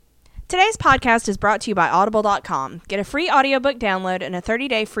Today's podcast is brought to you by Audible.com. Get a free audiobook download and a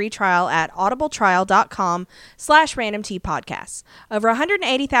 30-day free trial at audibletrial.com/randomtpodcasts. Over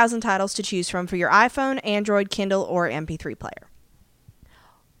 180,000 titles to choose from for your iPhone, Android, Kindle, or MP3 player.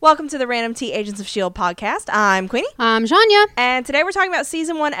 Welcome to the Random T Agents of S.H.I.E.L.D. podcast. I'm Queenie. I'm Janya. And today we're talking about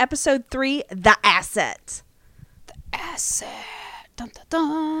Season 1, Episode 3, The Asset. The Asset. Dun, dun,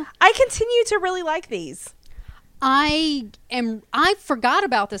 dun. I continue to really like these. I forgot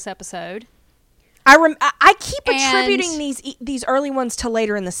about this episode. I keep attributing these early ones to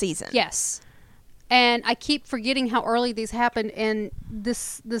later in the season. Yes. And I keep forgetting how early these happened, and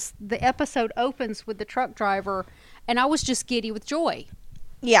the episode opens with the truck driver, and I was just giddy with joy.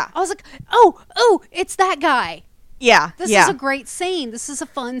 Yeah. I was like, oh, it's that guy. Yeah. This is a great scene. This is a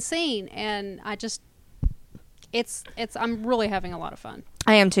fun scene, and I'm really having a lot of fun.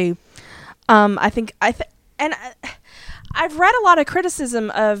 I am too. And I've read a lot of criticism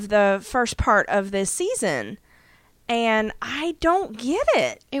of the first part of this season, and I don't get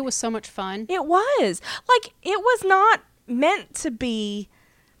it. It was so much fun. It was. Like, it was not meant to be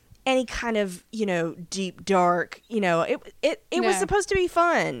any kind of, deep, dark, it was supposed to be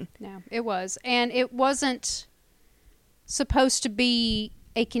fun. No, it was. And it wasn't supposed to be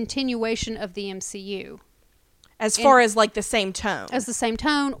a continuation of the MCU. As far as like the same tone. As the same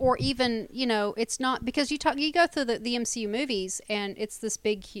tone, or even, it's not, because you go through the MCU movies and it's this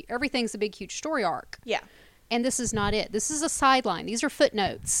big, everything's a big, huge story arc. Yeah. And this is not it. This is a sideline. These are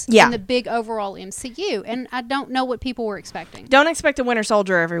footnotes in the big overall MCU. And I don't know what people were expecting. Don't expect a Winter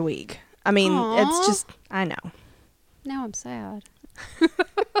Soldier every week. I mean, Aww. It's just, I know. Now I'm sad.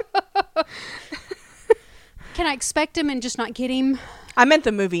 Can I expect him and just not get him? I meant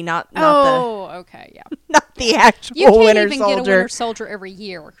the movie, not okay, yeah. Not the actual You can't Winter even Soldier. get a Winter Soldier every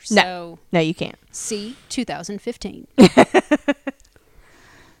year. So No, you can't. See 2015.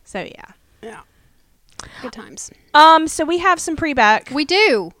 So yeah. Yeah. Good times. So we have some pre-back. We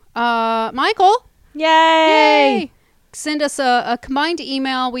do. Michael. Yay! Send us a combined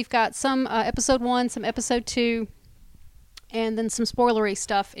email. We've got some episode 1, some episode 2, and then some spoilery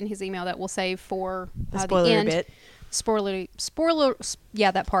stuff in his email that we'll save for the end. Bit. Spoiler,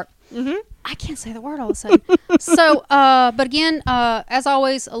 yeah, that part. Mm-hmm. I can't say the word all of a sudden. So, but again, as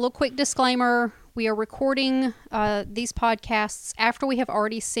always, a little quick disclaimer. We are recording these podcasts after we have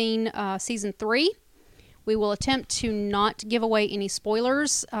already seen Season 3. We will attempt to not give away any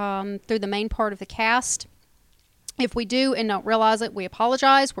spoilers through the main part of the cast. If we do and don't realize it, we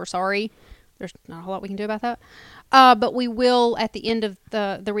apologize. We're sorry. There's not a whole lot we can do about that. But we will, at the end of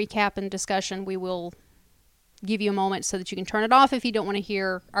the recap and discussion, we will give you a moment so that you can turn it off if you don't want to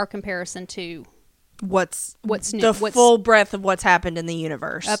hear our comparison to what's new, the full breadth of what's happened in the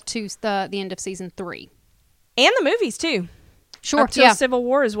universe up to the end of Season 3. And the movies too. Sure, up to Civil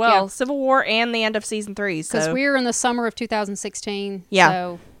War as well. Yeah. Civil War and the end of Season 3. Because we're in the summer of 2016. Yeah.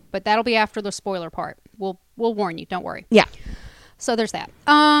 So, but that'll be after the spoiler part. We'll warn you. Don't worry. Yeah. So there's that.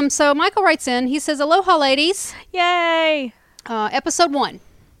 So Michael writes in. He says, "Aloha, ladies. Yay! Episode 1.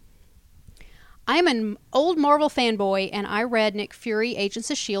 I'm an old Marvel fanboy, and I read Nick Fury,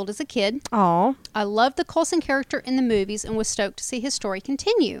 Agents of S.H.I.E.L.D. as a kid. Aw. I loved the Coulson character in the movies and was stoked to see his story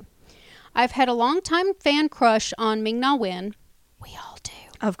continue. I've had a long-time fan crush on Ming-Na Wen. We all do.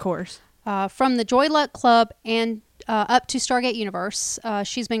 Of course. From the Joy Luck Club and up to Stargate Universe.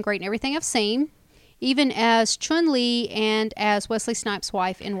 She's been great in everything I've seen, even as Chun-Li and as Wesley Snipes'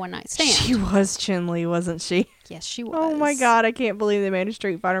 wife in One Night Stand. She was Chun-Li, wasn't she? Yes, she was. Oh my god, I can't believe they made a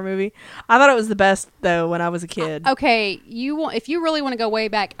Street Fighter movie. I thought it was the best, though, when I was a kid. Okay, if you really want to go way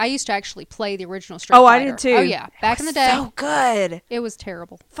back, I used to actually play the original Street Fighter. Oh, I did too. Oh yeah, back in the day. So good. It was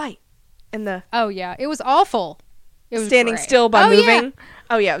terrible. Fight. And the Oh yeah, it was awful. It was standing great. still by moving. Yeah.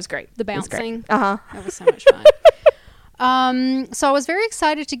 Oh yeah, it was great. The bouncing. Uh-huh. That was so much fun. So I was very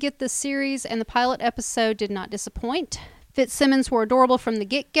excited to get this series, and the pilot episode did not disappoint. Fitzsimmons were adorable from the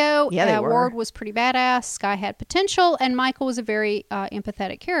get-go. Yeah, they were. Ward was pretty badass. Skye had potential, and Michael was a very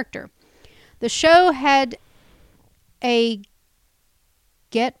empathetic character. The show had a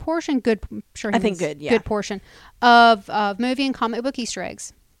good portion of movie and comic book Easter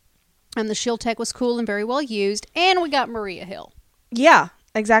eggs. And the shield tech was cool and very well used, and we got Maria Hill. Yeah,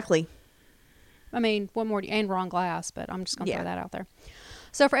 exactly. I mean, what more? And Ron Glass, but I'm just going to throw that out there.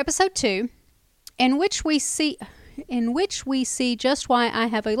 So for episode 2, in which we see just why I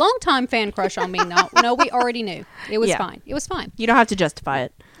have a longtime fan crush on Ming. No, we already knew. It was fine. It was fine. You don't have to justify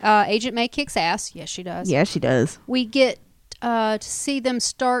it. Agent May kicks ass. Yes, she does. Yeah, she does. We get to see them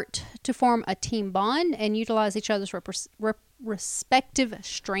start to form a team bond and utilize each other's respective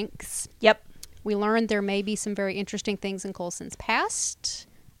strengths. Yep. We learned there may be some very interesting things in Coulson's past.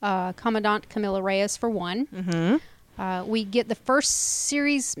 Commandant Camila Reyes for one. Mm-hmm. We get the first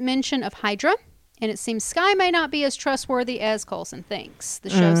series mention of Hydra, and it seems Skye may not be as trustworthy as Coulson thinks. The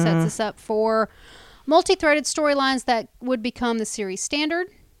show sets us up for multi-threaded storylines that would become the series standard.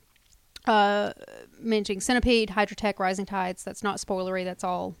 Mentioning Centipede, Hydra Tech, Rising Tides. That's not spoilery. That's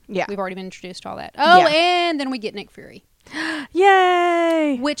all. Yeah. We've already been introduced to all that. Oh, Yeah. and then we get Nick Fury.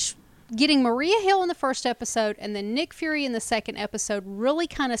 Yay! Which, getting Maria Hill in the first episode and then Nick Fury in the second episode really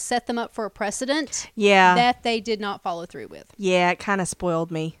kind of set them up for a precedent Yeah. that they did not follow through with. Yeah, it kind of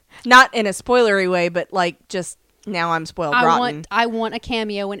spoiled me. Not in a spoilery way, but like just now I'm spoiled rotten. I want a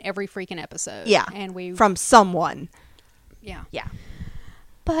cameo in every freaking episode. Yeah. And we... From someone. Yeah. Yeah.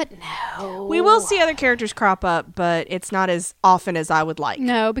 But no. We will see other characters crop up, but it's not as often as I would like.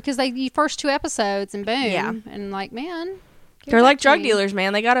 No, because the first 2 episodes and boom. Yeah. And like, man... They're like drug dealers,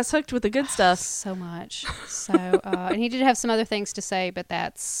 man. They got us hooked with the good stuff. So much. So, and he did have some other things to say, but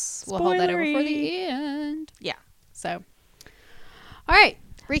we'll hold that over for the end. Yeah. So, all right,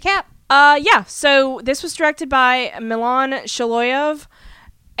 recap. Yeah. So this was directed by Milan Shaloyev,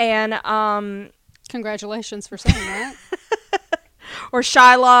 and Congratulations for saying that. or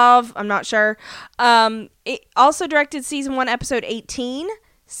Shylov, I'm not sure. It also directed season 1, episode 18,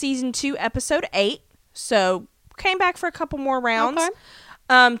 season 2, episode 8. So came back for a couple more rounds. Okay.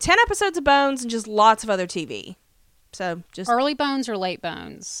 10 episodes of Bones and just lots of other TV. So just Early Bones or late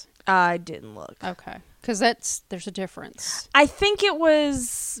Bones? I didn't look. Okay, because there's a difference. I think it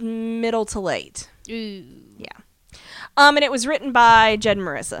was middle to late. Ooh. Yeah. And it was written by Jed and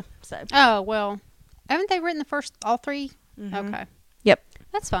Marissa. So Oh well, haven't they written the first all 3? Mhm. Okay, Yep.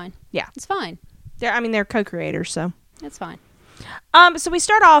 that's fine. Yeah. It's fine. They're co-creators, so. It's fine. So we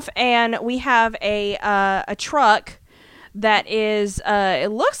start off and we have a truck that is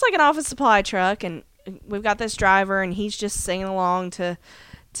it looks like an office supply truck, and we've got this driver and he's just singing along to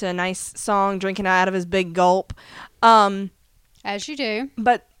a nice song, drinking out of his big gulp. As you do.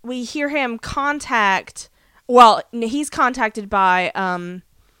 But we hear him he's contacted by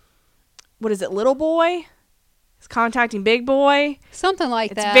what is it, Little Boy? He's contacting Big Boy. Something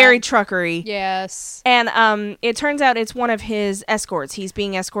like It's that. very truckery. Yes. And it turns out it's one of his escorts. He's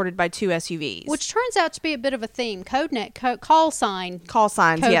being escorted by 2 SUVs. Which turns out to be a bit of a theme. Call sign. Call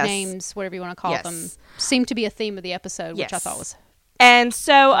signs, Code yes. names, whatever you want to call Yes. them, seem to be a theme of the episode, which I Yes. thought was... And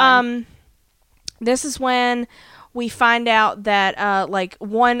so this is when we find out that like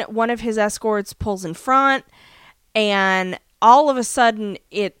one of his escorts pulls in front, and all of a sudden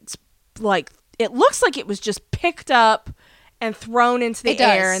it's like it looks like it was just picked up and thrown into the It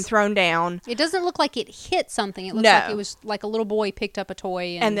does. air and thrown down. It doesn't look like it hit something. It looks No. like it was like a little boy picked up a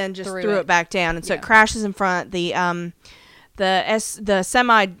toy And then just threw threw it back down, and so Yeah. it crashes in front. The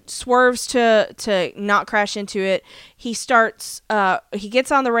semi swerves to not crash into it. He starts. He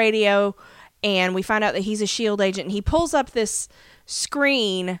gets on the radio, and we find out that he's a SHIELD agent. And he pulls up this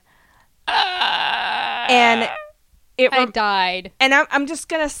screen, and I died. And I'm just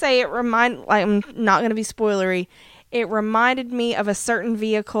gonna say I'm not gonna be spoilery. It reminded me of a certain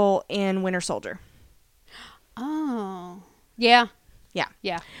vehicle in Winter Soldier. Oh. Yeah. Yeah.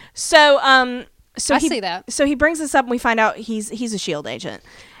 Yeah. So So I he, see that. So he brings us up, and we find out he's a SHIELD agent,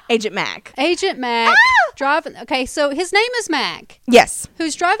 Agent Mac. Agent Mac driving. Okay, so his name is Mac, Yes,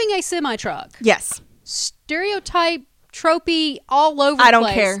 who's driving a semi truck. yes. Stereotype, tropey, all over. I don't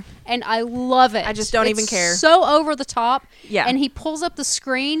place, care. and I love it. I just don't even It's care. So over the top. Yeah. And he pulls up the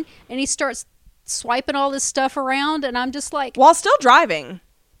screen and he starts swiping all this stuff around, and I'm just like, While still driving.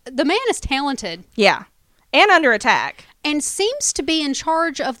 the man is talented Yeah, and under attack. and seems to be in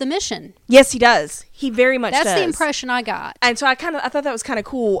charge of the mission. Yes, he does. He very much does. That's the impression I got. And so I thought that was kind of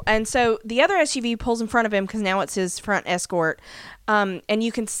cool. And so the other SUV pulls in front of him because now it's his front escort. And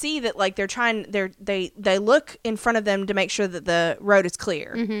you can see that like they look in front of them to make sure that the road is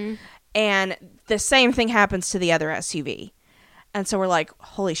clear. Mm-hmm. And the same thing happens to the other SUV. And so we're like,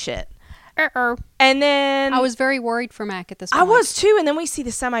 holy shit. And then I was very worried for Mac at this I point. was too. And then we see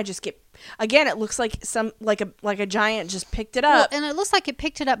the semi just get, again, it looks like a giant just picked it Well, up. and it looks like it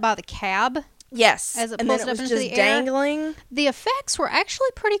picked it up by the cab. Yes. as it and pulls then it it up was into just the air. dangling. The effects were actually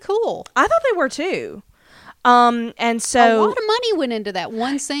pretty cool. I thought they were too. And A so lot of money went into that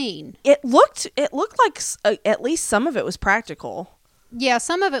one scene. it looked like at least some of it was practical. Yeah,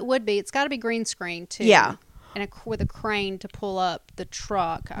 some of it would be. It's got to be green screen too. Yeah. And with a crane to pull up the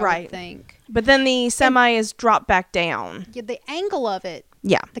truck, I Right. would think. But then the semi is dropped back down. Yeah, the angle of it,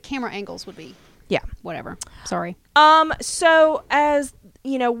 Yeah. the camera angles would be Yeah. whatever. Sorry. So as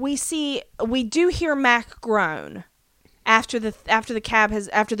you know, we do hear Mac groan. after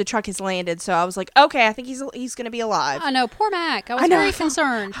the truck has landed. So I was like, okay, I think he's going to be alive. I know, poor Mac. I was very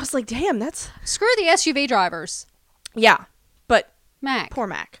concerned. I was like, damn, that's screw the SUV drivers. Yeah, but Mac, poor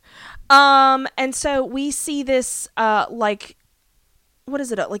Mac. And so we see this like, what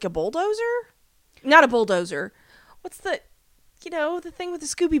is it? Like a bulldozer? Not a bulldozer. What's the thing with the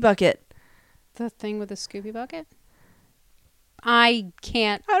Scoopy bucket? The thing with the Scoopy bucket? I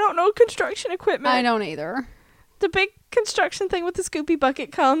don't know construction equipment. I don't either. The big construction thing with the Scoopy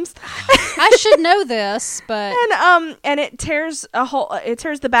bucket comes. I should know this, but and it tears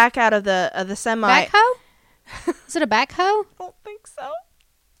the back out of the semi. Backhoe? Is it a backhoe? I don't think so.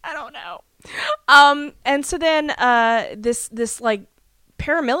 I don't know. And so then this like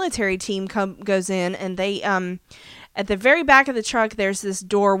paramilitary team goes in, and they at the very back of the truck there's this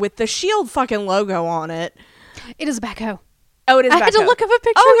door with the SHIELD fucking logo on it. It is a backhoe. Oh, it is. I had to look up a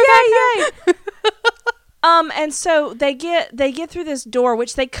picture. Oh, yeah. And so they get through this door,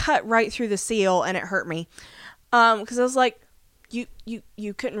 which they cut right through the seal, and it hurt me. Because I was like, you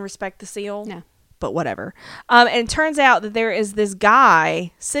couldn't respect the seal? No. But whatever. And it turns out that there is this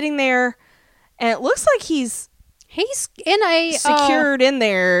guy sitting there, and it looks like he's in a secured in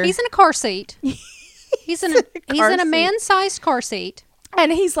there. He's in a car seat. He's in a man-sized car seat.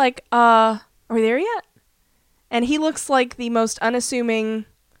 And he's like, are we there yet? And he looks like the most unassuming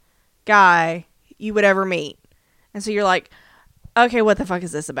guy you would ever meet. And so you're like, okay, what the fuck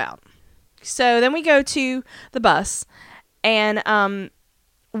is this about? So then we go to the bus, and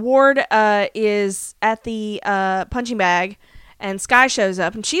Ward is at the punching bag, and Skye shows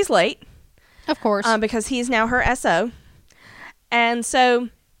up, and she's late. Of course. Because he's now her SO. And so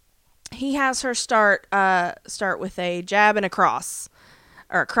he has her start with a jab and a cross.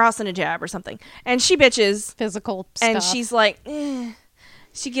 Or a cross and a jab or something. And she bitches. Physical stuff. And she's like,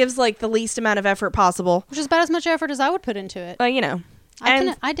 she gives like the least amount of effort possible. Which is about as much effort as I would put into it. Well, you know. I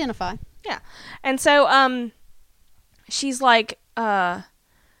can identify. Yeah. And so she's like, they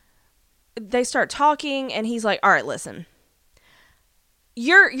start talking, and he's like, all right, listen.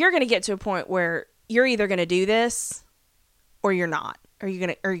 You're going to get to a point where you're either going to do this or you're not. Or you're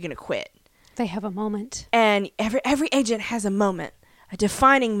going to quit. They have a moment. And every agent has a moment. A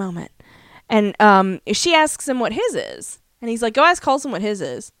defining moment. And she asks him what his is. And he's like, go ask Coulson what his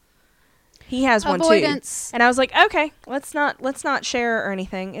is. He has Avoidance. One too. And I was like, okay, let's not share or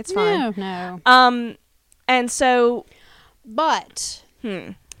anything. It's fine. No. And so, but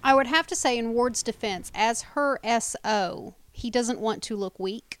I would have to say, in Ward's defense, as her SO, he doesn't want to look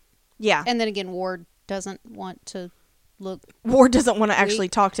weak. Yeah. And then again, Ward doesn't want to look Ward doesn't want to weak. Actually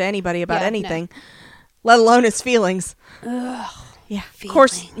talk to anybody about anything, no. let alone his feelings. Ugh. Yeah, feelings. Of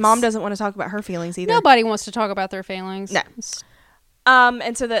course, Mom doesn't want to talk about her feelings either. Nobody wants to talk about their feelings. No.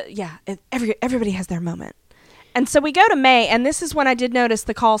 And so everybody has their moment. And so we go to May, and this is when I did notice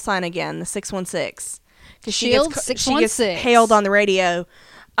the call sign again, the 616. Because she gets hailed on the radio.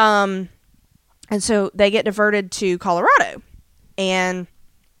 And so they get diverted to Colorado. And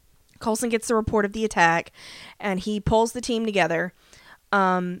Coulson gets the report of the attack, and he pulls the team together.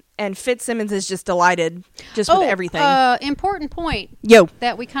 And Fitzsimmons is just delighted with everything. Important point.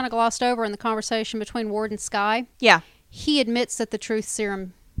 That we kind of glossed over in the conversation between Ward and Skye. Yeah. He admits that the truth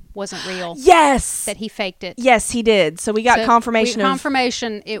serum wasn't real. Yes. That he faked it. Yes, he did. So we got confirmation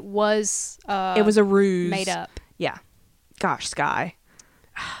it was a ruse. Made up. Yeah. Gosh, Skye.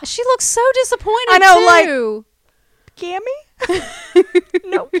 She looks so disappointed. I know, too. Gammy?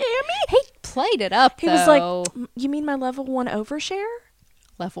 No, Gammy? He played it up, He was like, you mean my level 1 overshare?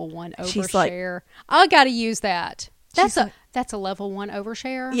 Level 1 overshare. She's like, I got to use that. That's a level 1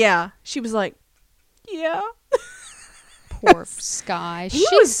 overshare. Yeah. She was like, yeah. Poor Skye. He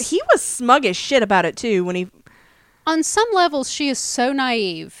was smug as shit about it too when he. On some levels, she is so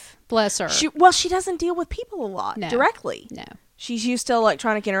naive. Bless her. She doesn't deal with people a lot directly. No. She's used to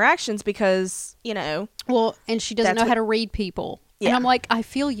electronic interactions because, you know. Well, and she doesn't know how to read people. Yeah. And I'm like, I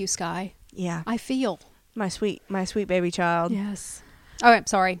feel you, Skye. Yeah. I feel. My sweet baby child. Yes. Oh, I'm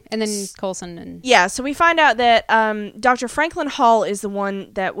sorry. And then Coulson and... Yeah, so we find out that Dr. Franklin Hall is the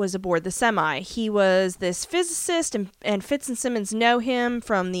one that was aboard the semi. He was this physicist, and Fitz and Simmons know him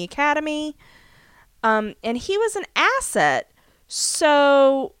from the academy. And he was an asset.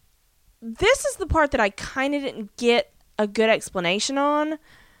 So this is the part that I kind of didn't get a good explanation on.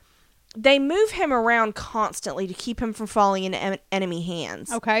 They move him around constantly to keep him from falling into enemy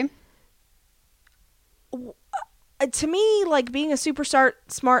hands. Okay. To me, like, being a super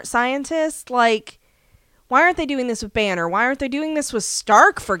smart scientist, like, why aren't they doing this with Banner? Why aren't they doing this with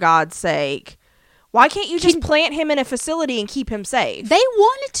Stark, for God's sake? Why can't you just plant him in a facility and keep him safe? They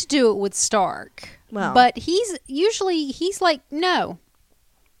wanted to do it with Stark. Well. But he's like, no,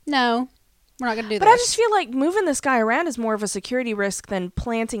 we're not going to do But this. I just feel like moving this guy around is more of a security risk than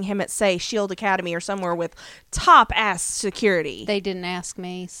planting him at, say, Shield Academy or somewhere with top-ass security. They didn't ask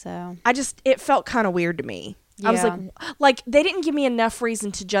me, so. It felt kind of weird to me. I was Yeah. like, they didn't give me enough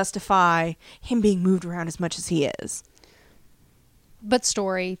reason to justify him being moved around as much as he is. But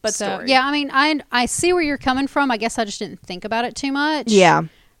story. But So, story. yeah, I mean, I see where you're coming from. I guess I just didn't think about it too much. Yeah.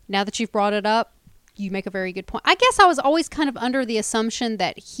 Now that you've brought it up, you make a very good point. I guess I was always kind of under the assumption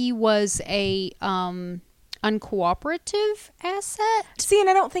that he was a uncooperative asset. See, and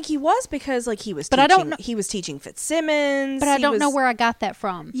I don't think he was because, like, he was But teaching, I don't know- he was teaching Fitzsimmons. But I he don't know was- where I got that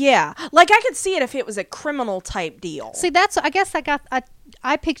from. Yeah. Like, I could see it if it was a criminal type deal. See, I guess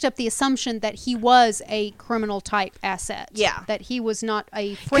I picked up the assumption that he was a criminal type asset. Yeah. That he was not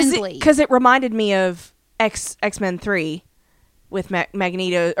a friendly. Because it reminded me of X-Men 3 with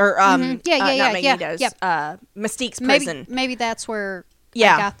Magneto, or not Magneto's, Mystique's prison. Maybe that's where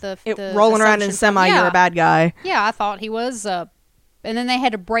Yeah. I got the rolling around in a assumption semi, from. you're a bad guy. Yeah, I thought he was. And then they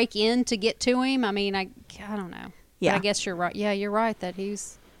had to break in to get to him. I mean, I don't know. Yeah. But I guess you're right. Yeah, you're right that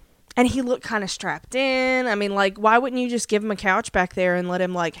he's. And he looked kind of strapped in. I mean, like, why wouldn't you just give him a couch back there and let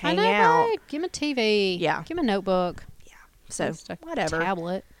him, like, hang I know, out? right? Give him a TV. Yeah. Give him a notebook. So, Just a whatever.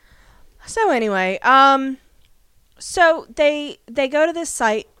 Tablet. So, anyway, so they go to this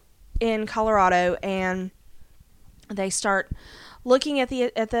site in Colorado and they start looking at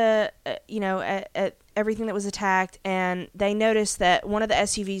the everything that was attacked, and they notice that one of the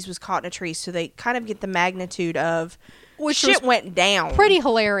SUVs was caught in a tree, so they kind of get the magnitude of Which shit was went down. Pretty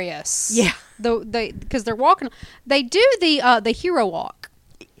hilarious. Yeah. Because they're walking. They do the hero walk.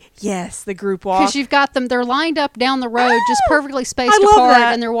 Yes, the group walk. Because you've got them. They're lined up down the road, just perfectly spaced I love apart,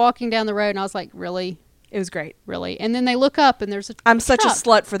 that. and they're walking down the road. And I was like, really, It was great. really. And then they look up, and there's a. I'm such a truck.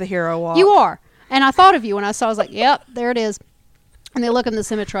 slut for the hero walk. You are. And I thought of you when I saw. I was like, yep, there it is. And they look in the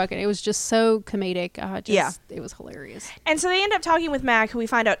semi truck, and it was just so comedic. Yeah. It was hilarious. And so they end up talking with Mac, who we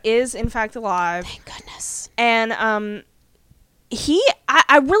find out is in fact alive. Thank goodness. And I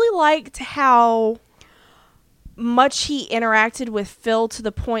really liked how much he interacted with Phil, to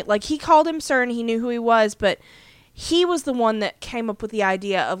the point, like, he called him sir and he knew who he was, but he was the one that came up with the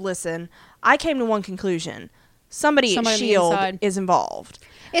idea of, listen, I came to one conclusion. Somebody at on the S.H.I.E.L.D. inside. is involved.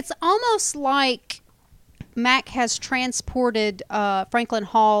 It's almost like Mac has transported Franklin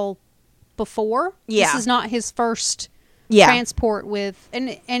Hall before. Yeah. This is not his first Yeah. transport with...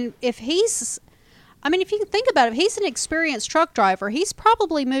 And if he's... I mean, if you can think about it, if he's an experienced truck driver, he's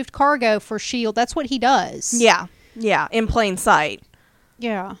probably moved cargo for S.H.I.E.L.D. That's what he does. Yeah. Yeah. In plain sight.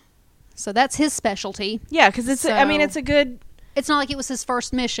 Yeah. So that's his specialty. Yeah, because it's a good... It's not like it was his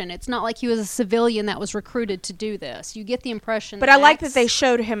first mission. It's not like he was a civilian that was recruited to do this. You get the impression. But I like that they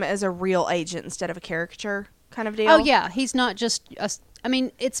showed him as a real agent instead of a caricature kind of deal. Oh yeah, he's not just. I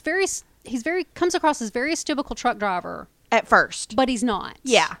mean, he's very comes across as very typical truck driver, At first. but he's not.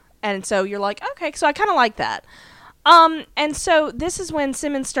 Yeah. And so you're like, okay, so I kind of like that. And so this is when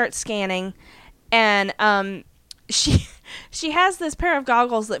Simmons starts scanning, and she has this pair of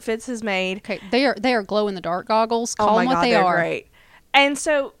goggles that Fitz has made. Okay, they are glow in the dark goggles. Oh Call my them what God, they they're are. great. And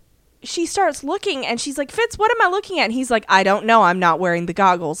so she starts looking, and she's like, Fitz, what am I looking at? And he's like, I don't know. I'm not wearing the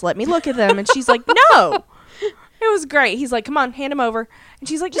goggles. Let me look at them. And she's like, no. It was great. He's like, come on, hand them over. And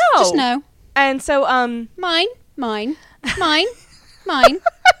she's like, no. Just no. And so,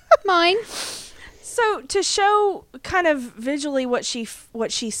 Mine. So to show kind of visually what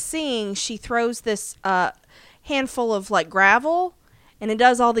she's seeing, she throws this handful of like gravel, and it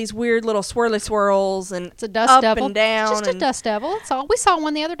does all these weird little swirly swirls, and It's a dust up devil. and down. Just a dust devil. It's all. We saw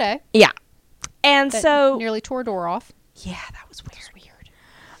one the other day. Yeah, and That so nearly tore a door off. yeah, that was weird.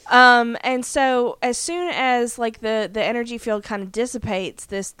 And so as soon as like the energy field kind of dissipates,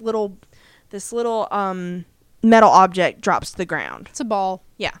 this little metal object drops to the ground. It's a ball.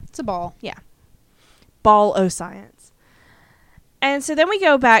 Yeah. It's a ball. Yeah. Ball o' science. And so then we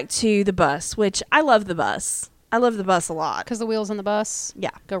go back to the bus, which I love the bus. I love the bus a lot. Because the wheels on the bus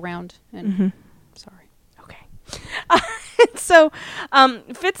Yeah. go round. And sorry. Okay. So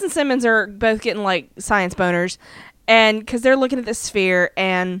Fitz and Simmons are both getting like science boners, and because they're looking at the sphere,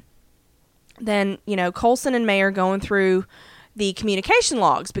 and then, you know, Coulson and May are going through the communication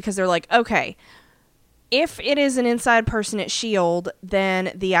logs because they're like, okay, if it is an inside person at S.H.I.E.L.D.,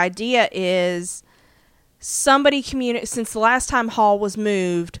 then the idea is somebody since the last time Hall was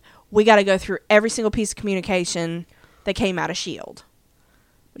moved, we got to go through every single piece of communication that came out of S.H.I.E.L.D.,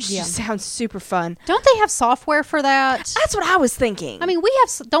 which just sounds super fun. Don't they have software for that? That's what I was thinking. I mean,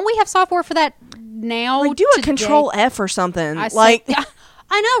 don't we have software for that now? like, do a today? Control F or something. I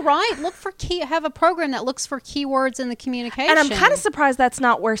I know, right? Have a program that looks for keywords in the communication. And I'm kind of surprised that's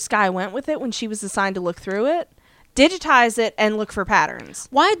not where Skye went with it when she was assigned to look through it. Digitize it and look for patterns.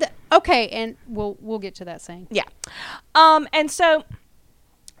 Okay, and we'll get to that saying. Yeah. And so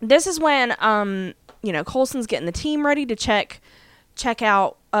this is when Coulson's getting the team ready to check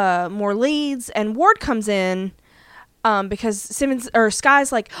out more leads, and Ward comes in because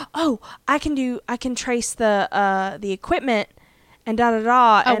Skye's like, "Oh, I can trace the equipment and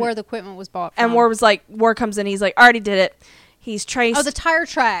Oh, where the equipment was bought from. And Ward comes in, he's like, "I already did it." He's traced the tire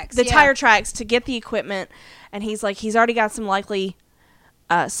tracks. Tire tracks to get the equipment, and he's like, he's already got some likely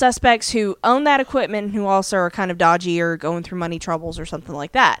suspects who own that equipment, who also are kind of dodgy or going through money troubles or something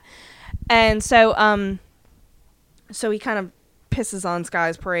like that. And so he kind of pisses on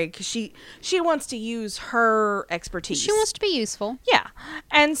Skye's parade because she wants to use her expertise. She wants to be useful. Yeah.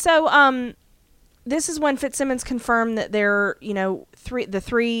 And so this is when Fitzsimmons confirmed that there are,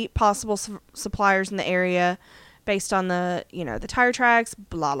 three possible suppliers in the area based on the tire tracks,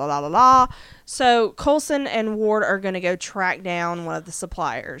 blah, blah, blah, blah, blah. So Coulson and Ward are going to go track down one of the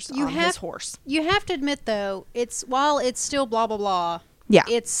suppliers on his horse. You have to admit, though, while it's still blah, blah, blah. Yeah.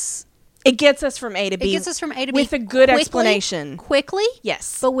 It gets us from A to B. It gets us from A to B. With a good explanation. Quickly?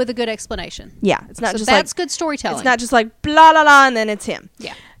 Yes. But with a good explanation. Yeah. It's not that's good storytelling. It's not just like blah, blah, blah, and then it's him.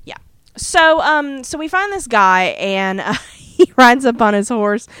 Yeah. Yeah. So we find this guy, and he rides up on his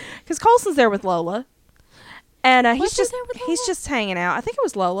horse because Coulson's there with Lola. And he's just hanging out. I think it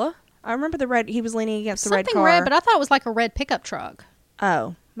was Lola. I remember he was leaning against the red car. Something red, but I thought it was like a red pickup truck.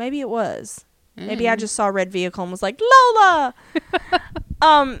 Oh, maybe it was. Maybe I just saw a red vehicle and was like, Lola!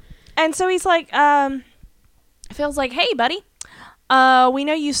 And so he's like, Phil's like, hey, buddy, we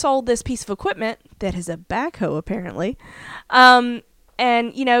know you sold this piece of equipment that is a backhoe, apparently. And,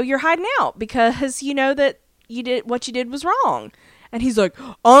 you're hiding out because you know that what you did was wrong. And he's like,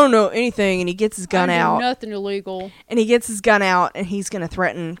 I don't know anything. And he gets his gun out. Nothing illegal. And he gets his gun out, and he's going to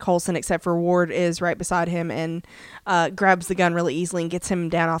threaten Coulson, except for Ward is right beside him and grabs the gun really easily and gets him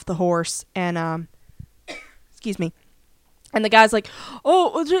down off the horse. And, excuse me. And the guy's like,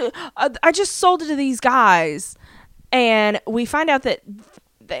 oh, I just sold it to these guys. And we find out that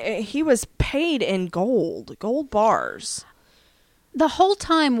he was paid in gold bars. The whole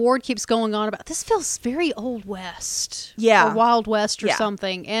time Ward keeps going on about, this feels very Old West. Yeah. Or Wild West or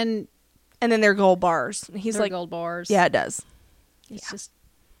something. And then they're gold bars. He's like, gold bars. Yeah, it does. It's just,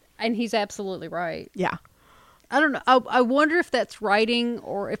 and he's absolutely right. Yeah. I don't know. I wonder if that's writing,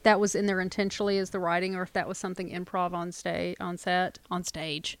 or if that was in there intentionally as the writing, or if that was something improv on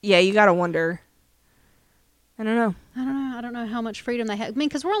stage. Yeah, you gotta wonder. I don't know. I don't know how much freedom they have. I mean,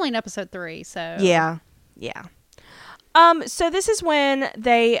 because we're only in episode 3, so. Yeah. So this is when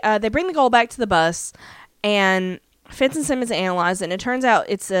they bring the gold back to the bus, and Fitz and Simmons analyze it, and it turns out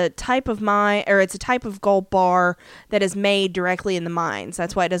it's a type of gold bar that is made directly in the mines.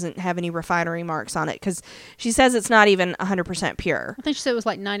 That's why it doesn't have any refinery marks on it, because she says it's not even 100% pure. I think she said it was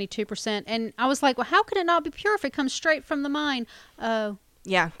like 92%, and I was like, well, how could it not be pure if it comes straight from the mine?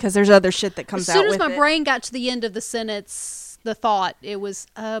 Yeah, because there's other shit that comes out with it. As soon as my brain got to the end of the sentence, the thought, it was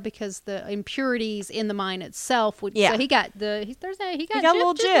because the impurities in the mine itself would. Yeah. So he got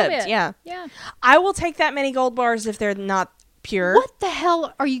little jibs. Yeah. I will take that many gold bars if they're not pure. What the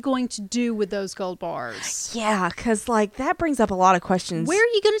hell are you going to do with those gold bars? Yeah, because that brings up a lot of questions. Where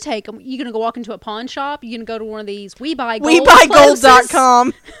are you going to take them? You going to go walk into a pawn shop? You going to go to one of these WeBuyGold?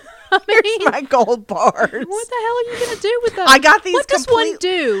 WeBuyGold.com. Here's my gold bars. What the hell are you going to do with them? I got these. What does one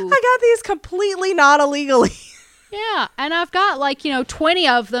do? I got these completely not illegally. Yeah, and I've got 20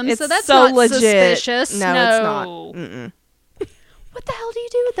 of them, it's so that's so not legit. Suspicious. No, it's not. Mm-mm. What the hell do you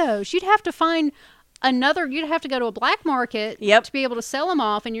do with those? You'd have to find you'd have to go to a black market to be able to sell them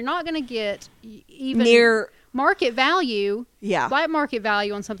off, and you're not going to get even near market value. Yeah. Black market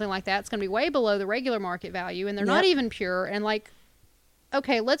value on something like that. It's going to be way below the regular market value, and they're not even pure. And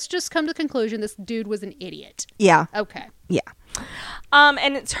okay, let's just come to the conclusion this dude was an idiot. Yeah. Okay. Yeah.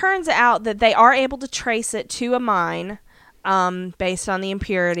 And it turns out that they are able to trace it to a mine based on the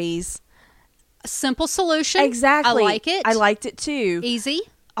impurities. A simple solution. Exactly. I like it. I liked it too. Easy.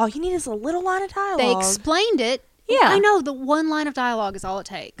 All you need is a little line of dialogue. They explained it. Yeah. I know, the one line of dialogue is all it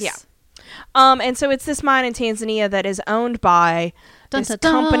takes. Yeah. And so it's this mine in Tanzania that is owned by this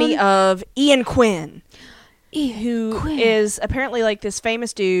company of Ian Quinn. Who is apparently this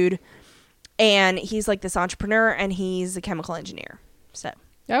famous dude, and he's this entrepreneur, and he's a chemical engineer. So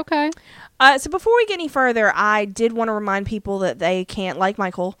okay. So before we get any further, I did want to remind people that they can't, like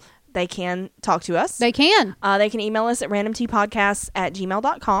Michael, they can talk to us. They can. They can email us at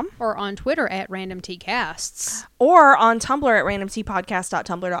randomtpodcasts@gmail.com. Or on Twitter at randomtcasts. Or on Tumblr at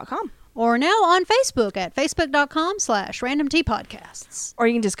randomtpodcast.tumblr.com. Or now on Facebook at facebook.com/randomtpodcasts. Or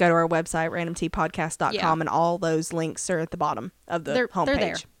you can just go to our website, randomtpodcast.com, Yeah. and all those links are at the bottom of the homepage. They're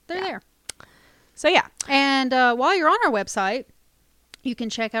there. They're there. So, yeah. And while you're on our website, you can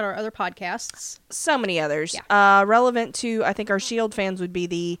check out our other podcasts. So many others. Yeah. Relevant to, I think, our S.H.I.E.L.D. fans would be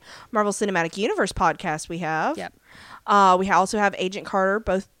the Marvel Cinematic Universe podcast we have. Yep. We also have Agent Carter.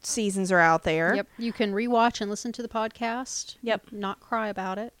 Both seasons are out there. Yep. You can rewatch and listen to the podcast. Yep. Not cry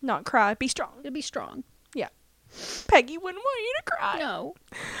about it. Not cry. Be strong. It'll be strong. Yeah. Peggy wouldn't want you to cry. No.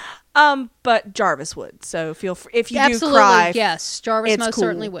 But Jarvis would. So feel free. If you Absolutely, do cry. yes. Jarvis it's most cool.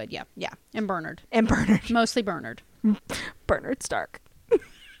 certainly would. Yeah. Yeah. And Bernard. And Bernard. Mostly Bernard. Bernard Stark.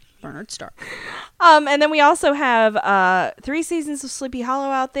 Bernard Stark. And then we also have 3 seasons of Sleepy Hollow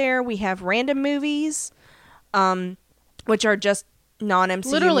out there. We have random movies, which are just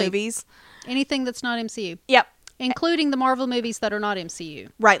non-MCU Literally. movies. Anything that's not MCU. Yep. Including the Marvel movies that are not MCU.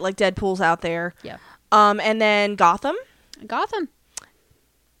 Right, like Deadpool's out there. Yeah. And then Gotham. Gotham.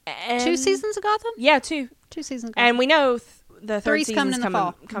 And 2 seasons of Gotham? Yeah, 2. 2 seasons of Gotham. And we know the third Three's season's coming in the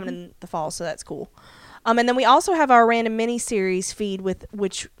fall. coming in the fall, so that's cool. And then we also have our random mini-series feed, with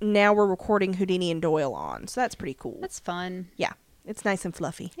which now we're recording Houdini and Doyle on, so that's pretty cool. That's fun. Yeah, it's nice and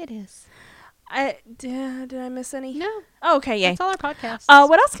fluffy. It is. Did I miss any? No. Oh, okay, yay. That's all our podcasts.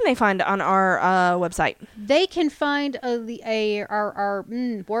 What else can they find on our website? They can find our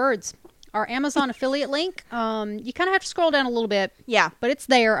Amazon affiliate link. You kind of have to scroll down a little bit, Yeah. but it's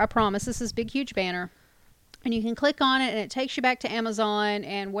there. I promise. This is a big, huge banner, and you can click on it, and it takes you back to Amazon.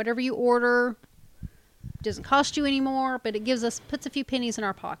 And whatever you order doesn't cost you anymore, but it puts a few pennies in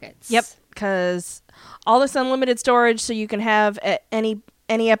our pockets. Yep, because all this unlimited storage, so you can have any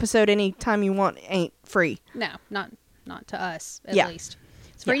episode anytime you want, ain't free. No, not to us at Yeah. least.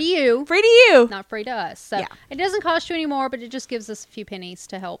 It's free to you. Free to you. Not free to us. So Yeah. it doesn't cost you anymore, but it just gives us a few pennies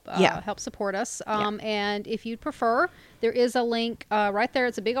to help help support us. And if you'd prefer, there is a link right there.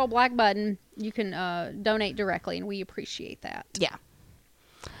 It's a big old black button. You can donate directly, and we appreciate that. Yeah.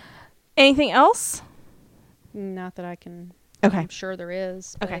 Anything else? Not that I can. Okay. I'm sure there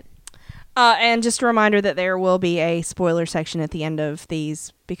is. But Okay. And just a reminder that there will be a spoiler section at the end of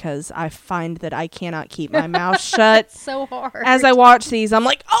these, because I find that I cannot keep my mouth shut. It's so hard. As I watch these, I'm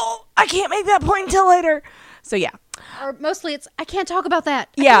like, oh, I can't make that point until later. So, yeah. Or mostly it's, I can't talk about that.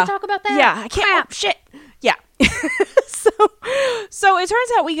 I Yeah. can't talk about that. Yeah, I can't. Crap. Oh, shit. Yeah. So it turns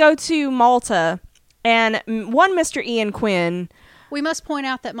out we go to Malta, and one Mr. Ian Quinn. We must point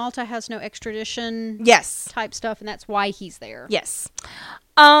out that Malta has no extradition Yes. type stuff, and that's why he's there. Yes.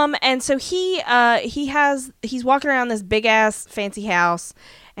 And so he's walking around this big ass fancy house,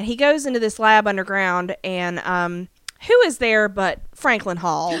 and he goes into this lab underground, and who is there but Franklin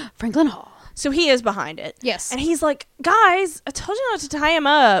Hall? Franklin Hall. So he is behind it. Yes. And he's like, guys, I told you not to tie him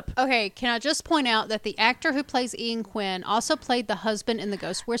up. Okay, can I just point out that the actor who plays Ian Quinn also played the husband in the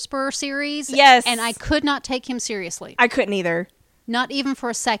Ghost Whisperer series? Yes. And I could not take him seriously. I couldn't either. Not even for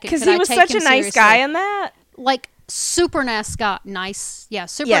a second. Because could he I was take such him a nice seriously. guy in that. Like, super nice guy.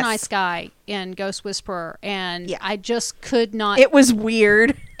 Super Yes. nice guy in Ghost Whisperer. And Yeah. I just could not. It was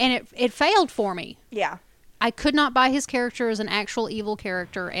weird. And it failed for me. Yeah. I could not buy his character as an actual evil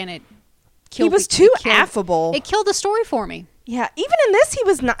character, and it He killed was it too killed- affable. It killed the story for me. Yeah. Even in this, he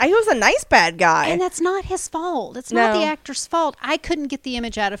was a nice bad guy. And that's not his fault. It's not No. the actor's fault. I couldn't get the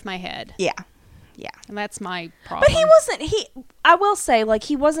image out of my head. Yeah. Yeah. And that's my problem. But he wasn't. I will say, like,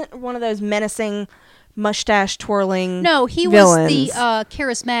 he wasn't one of those menacing, mustache twirling. No, he villains. was the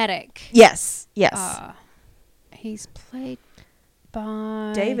charismatic. Yes. Yes. He's played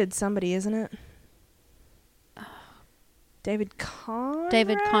by David somebody, isn't it? David Conrad.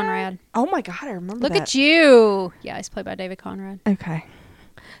 David Conrad. Oh my god, I remember Look that. at you. Yeah, he's played by David Conrad. Okay.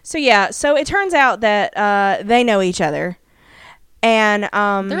 So yeah, so it turns out that they know each other, and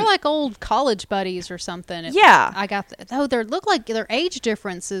They're like old college buddies or something. Yeah. I got they look like their age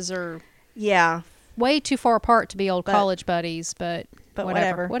differences are yeah. way too far apart to be old college buddies, but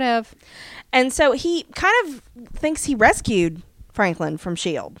whatever. Whatever. And so he kind of thinks he rescued Franklin from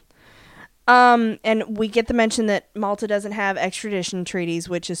S.H.I.E.L.D. And we get the mention that Malta doesn't have extradition treaties,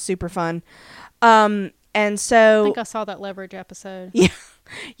 which is super fun. And so I think I saw that Leverage episode.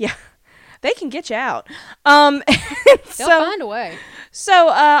 yeah, they can get you out. They'll find a way.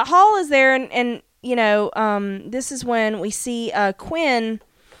 So Hall is there, and you know, this is when we see Quinn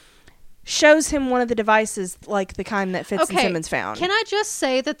shows him one of the devices, like the kind that Fitz and Okay, Simmons found. Can I just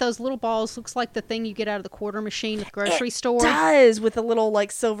say that those little balls looks like the thing you get out of the quarter machine at the grocery store? It does, with a little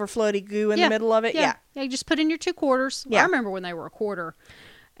like silver floaty goo in Yeah, the middle of it. Yeah. You just put in your 2 quarters. Yeah. I remember when they were a quarter.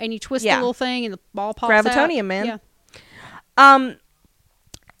 And you twist Yeah. the little thing and the ball pops out. Gravitonium, man. Yeah.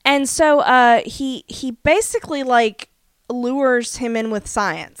 And so he basically like lures him in with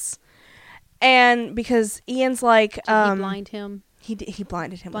science. And because Ian's like Did he blind him? he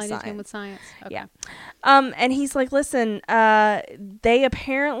blinded him with science. Him with science. Okay. Yeah. And he's like, listen, they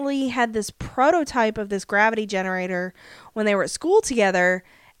apparently had this prototype of this gravity generator when they were at school together,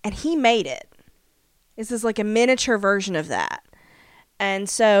 and he made it. This is like a miniature version of that. And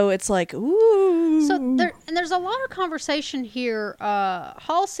so it's like, ooh. So there's a lot of conversation here.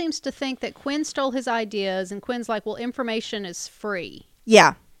 Hall seems to think that Quinn stole his ideas, and Quinn's like, well, information is free.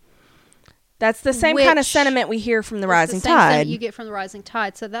 Yeah. That's the same kind of Which sentiment we hear from the It's Rising the same thing Tide. you get from the Rising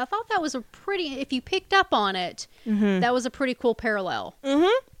Tide. So I thought that was a pretty, if you picked up on it, that was a pretty cool parallel.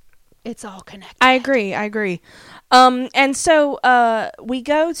 Mm-hmm. It's all connected. I agree. And so we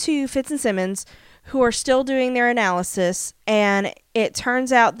go to Fitz and Simmons, who are still doing their analysis, and it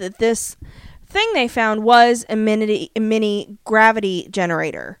turns out that this thing they found was a mini gravity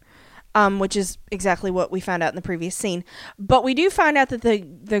generator, which is exactly what we found out in the previous scene. But we do find out that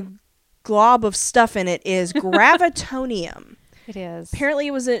the glob of stuff in it is gravitonium. It is. Apparently,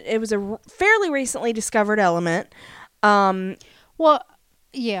 it was a fairly recently discovered element. Well,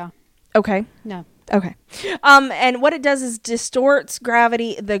 yeah. Okay. No. Okay. And what it does is distorts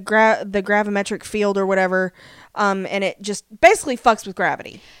gravity, the gravimetric field or whatever, and it just basically fucks with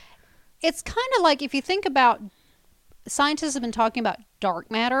gravity. It's kind of like, if you think about, scientists have been talking about dark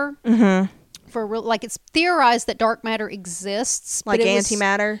matter. Like, it's theorized that dark matter exists. Like but it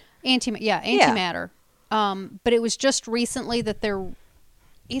antimatter? Antimatter. But it was just recently that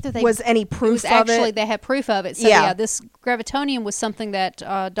was any proof of it? Actually, they had proof of it. So Yeah. this gravitonium was something that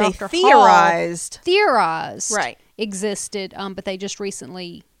Dr. They Hall theorized right, existed, but they just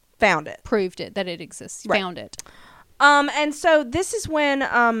recently found it. proved it, that it exists, Right. found it. And so this is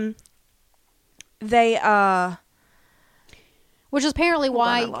when they Which is apparently hold on,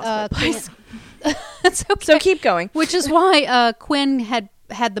 I why lost my place. that's okay. So keep going. Which is why Quinn had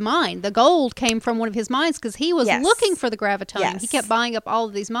the mine. The gold came from one of his mines because he was Yes. looking for the gravitonium. Yes. He kept buying up all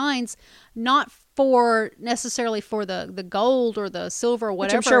of these mines, not necessarily for the gold or the silver or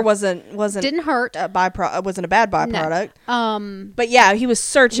Which whatever. I'm sure wasn't Didn't hurt. a byproduct. Wasn't a bad byproduct. No. But yeah, he was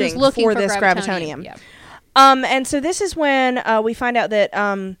searching looking for for this gravitonium. gravitonium. Yeah. And so this is when we find out that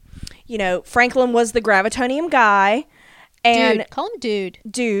Franklin was the gravitonium guy, and Dude, call him dude.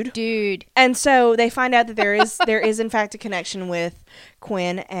 dude. And so they find out that there is in fact a connection with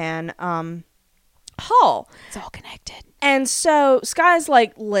Quinn and Hall. It's all connected. And so Sky's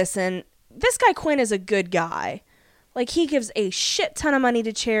like, listen, this guy Quinn is a good guy. Like, he gives a shit ton of money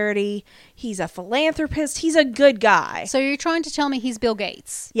to charity. He's a philanthropist. He's a good guy. So you're trying to tell me he's Bill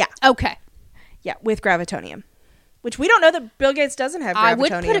Gates? Yeah. Okay. Yeah, with gravitonium. Which we don't know that Bill Gates doesn't have gravitonium. I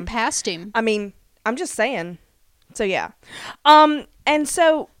would put it past him. I mean, I'm just saying. So, yeah. And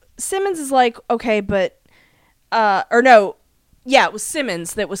so Simmons is like, okay, but... or no. Yeah, it was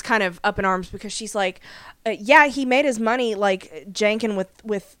Simmons that was kind of up in arms because she's like, yeah, he made his money, like, janking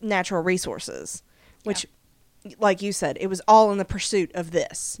with natural resources. Which, like you said, it was all in the pursuit of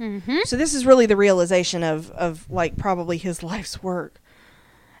this. Mm-hmm. So this is really the realization of like, probably his life's work.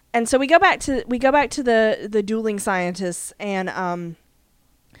 And so we go back to the dueling scientists, and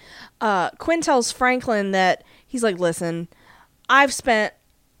Quinn tells Franklin that he's like, listen, I've spent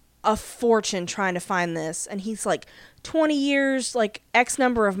a fortune trying to find this, and he's like 20 years, like X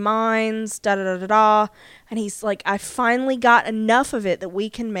number of mines, da da da da da, and he's like, I finally got enough of it that we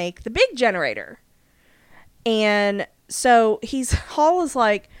can make the big generator. And so Hall is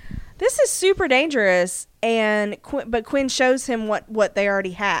like, this is super dangerous, but Quinn shows him what they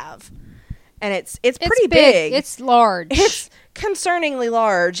already have, and it's pretty big. It's large. It's concerningly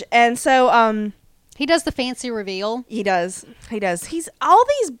large, and so he does the fancy reveal. he does. He's all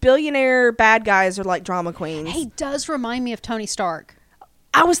these billionaire bad guys are like drama queens. He does remind me of Tony Stark.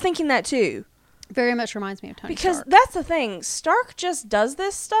 I was thinking that too, Very much reminds me of Tony because Stark. that's the thing. Stark just does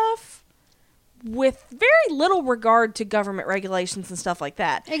this stuff with very little regard to government regulations and stuff like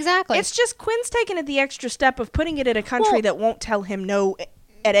that. Exactly. It's just Quinn's taking it the extra step of putting it in a country that won't tell him no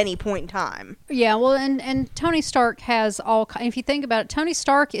at any point in time. Yeah, well, and Tony Stark has if you think about it, Tony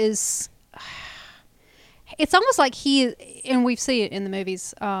Stark is... It's almost like and we see it in the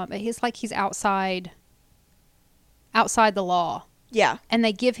movies, it's like he's outside the law. Yeah. And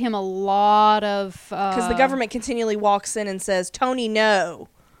they give him a lot of... Because the government continually walks in and says, Tony, no.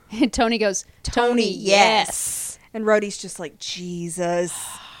 And Tony goes, Tony, yes. And Rhodey's just like, Jesus.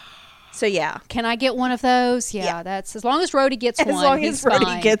 So yeah. Can I get one of those? Yeah. That's as long as Rhodey gets one. As long as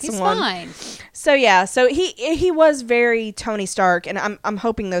Rhodey gets one. Fine. So yeah, so he was very Tony Stark, and I'm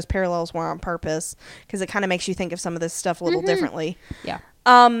hoping those parallels were on purpose, because it kind of makes you think of some of this stuff a little differently. Yeah.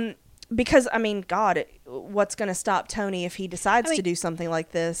 Because I mean, God, what's going to stop Tony if he decides to do something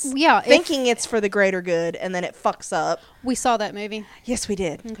like this? Yeah, thinking it's for the greater good, and then it fucks up. We saw that movie. Yes, we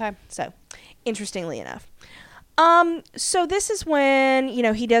did. Okay. So, interestingly enough. So this is when,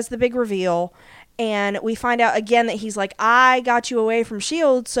 he does the big reveal, and we find out again that he's like, I got you away from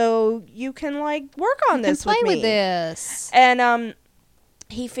S.H.I.E.L.D. so you can, work on this with me. Play with this. And,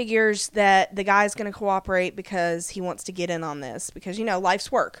 he figures that the guy's going to cooperate because he wants to get in on this, because,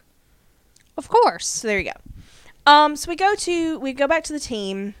 life's work. Of course. So there you go. So we go back to the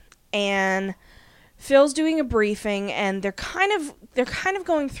team, and Phil's doing a briefing, and they're kind of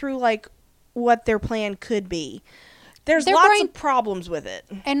going through, what their plan could be. There's lots of problems with it.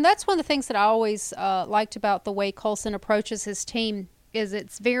 And that's one of the things that I always liked about the way Coulson approaches his team, is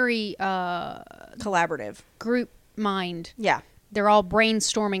it's very collaborative. Group mind. Yeah. They're all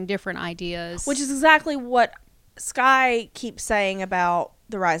brainstorming different ideas. Which is exactly what Skye keeps saying about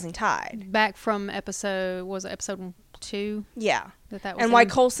the rising tide. Back from episode 2? Yeah. That was and why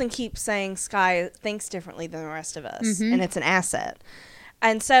Coulson keeps saying Skye thinks differently than the rest of us. Mm-hmm. And it's an asset.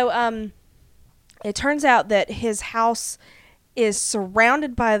 And so, it turns out that his house is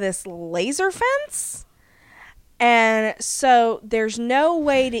surrounded by this laser fence. And so there's no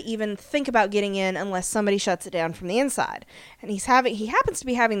way to even think about getting in unless somebody shuts it down from the inside. And he happens to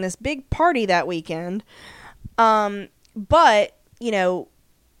be having this big party that weekend. But,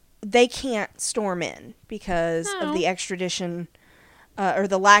 they can't storm in because of the extradition, or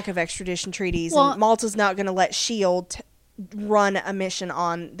the lack of extradition treaties. Well, and Malta's not going to let S.H.I.E.L.D. run a mission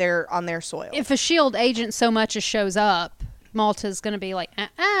on their soil. If a S.H.I.E.L.D. agent so much as shows up, Malta's going to be like,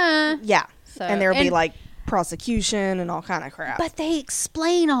 Yeah. So, and there'll be prosecution and all kind of crap. But they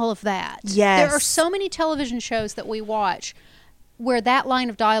explain all of that. Yes. There are so many television shows that we watch where that line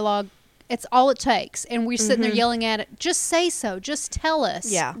of dialogue, it's all it takes. And we're sitting there yelling at it. Just say so. Just tell us.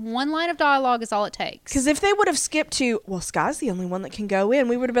 Yeah. One line of dialogue is all it takes. Because if they would have skipped to, well, Skye's the only one that can go in,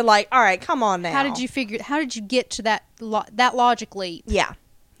 we would have been like, all right, come on now. How did you get to that logically? Yeah.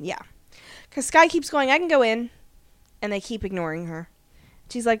 Yeah. Because Skye keeps going, I can go in. And they keep ignoring her.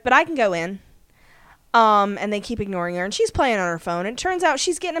 She's like, but I can go in. And they keep ignoring her. And she's playing on her phone. And it turns out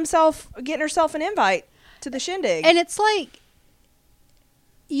she's getting herself an invite to the shindig. And it's like,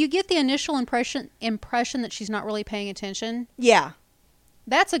 you get the initial impression that she's not really paying attention. Yeah.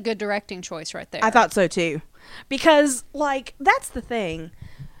 That's a good directing choice right there. I thought so too. Because that's the thing.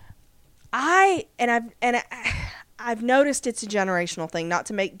 I've noticed it's a generational thing, not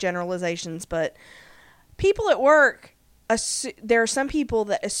to make generalizations, but people at work, there are some people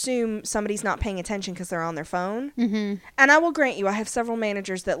that assume somebody's not paying attention because they're on their phone. Mm-hmm. And I will grant you, I have several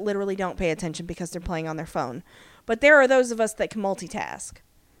managers that literally don't pay attention because they're playing on their phone. But there are those of us that can multitask.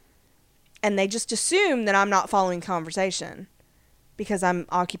 And they just assume that I'm not following conversation because I'm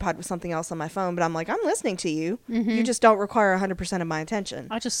occupied with something else on my phone. But I'm like, I'm listening to you. Mm-hmm. You just don't require 100% of my attention.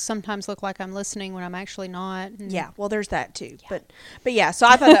 I just sometimes look like I'm listening when I'm actually not. Yeah, well, there's that too. Yeah. But yeah, so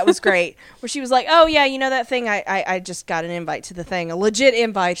I thought that was great. Where she was like, oh, yeah, that thing? I just got an invite to the thing. A legit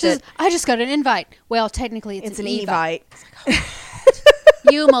invite. She says, I just got an invite. Well, technically it's an e-vite. Like,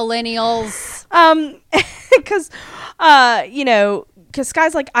 you millennials. Because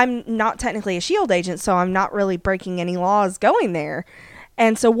Skye's like, I'm not technically a S.H.I.E.L.D. agent, so I'm not really breaking any laws going there.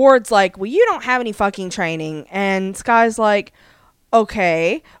 And so Ward's like, well, you don't have any fucking training. And Skye's like,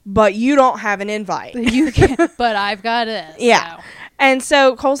 okay, but you don't have an invite. You can't, but I've got it. Yeah. So. And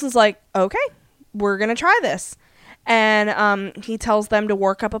so Coulson's like, okay, we're going to try this. And he tells them to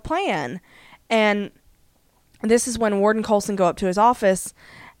work up a plan. And this is when Ward and Coulson go up to his office,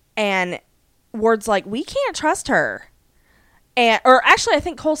 and Ward's like, we can't trust her. Or actually, I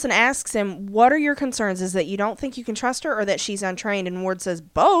think Coulson asks him, what are your concerns? Is that you don't think you can trust her, or that she's untrained? And Ward says,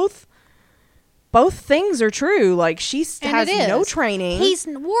 both. Both things are true. She has no training.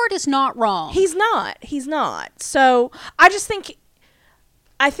 Ward is not wrong. He's not. So I think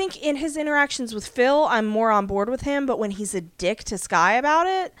in his interactions with Phil, I'm more on board with him. But when he's a dick to Skye about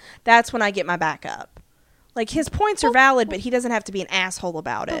it, that's when I get my back up. His points are valid, but he doesn't have to be an asshole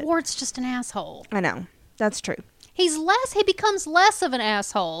about it. But Ward's just an asshole. I know. That's true. He becomes less of an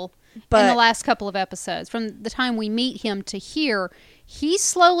asshole in the last couple of episodes. From the time we meet him to here, he's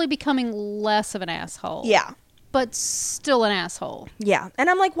slowly becoming less of an asshole. Yeah. But still an asshole. Yeah. And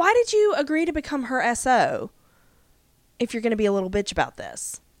I'm like, why did you agree to become her SO if you're going to be a little bitch about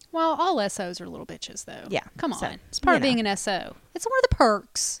this? Well, all SOs are little bitches, though. Yeah. Come on. So, It's part of you know. being an SO. It's one of the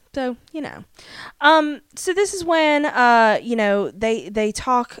perks. So, you know. So this is when, you know, they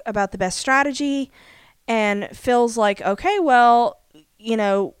talk about the best strategy, and Phil's like, okay, well, you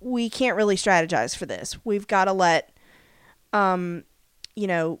know, we can't really strategize for this. We've got to let, you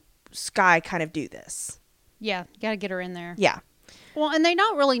know, Skye kind of do this. Yeah, you got to get her in there. Yeah. Well, and they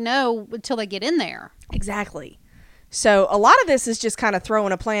don't really know until they get in there. Exactly. So a lot of this is just kind of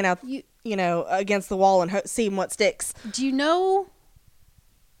throwing a plan out, you know, against the wall and seeing what sticks. Do you know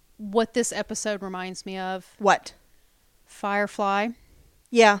what this episode reminds me of? What? Firefly.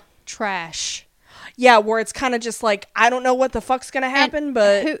 Yeah. Trash. Yeah, where it's kind of just like, I don't know what the fuck's going to happen,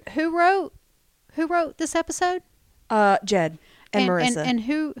 but... Who wrote this episode? Jed and Marissa. And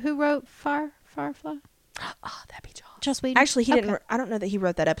who wrote Firefly? Oh, that'd be Joss. Joss Whedon? Actually, he Okay. didn't. I don't know that he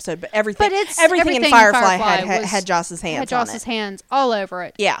wrote that episode, but everything in in Firefly Firefly had Joss's hands. Had Joss's hands all over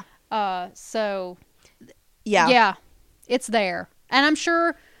it. Yeah. So Yeah. yeah, it's there, and I'm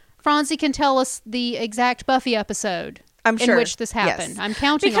sure Franzi can tell us the exact Buffy episode I'm sure. in which this happened. Yes. I'm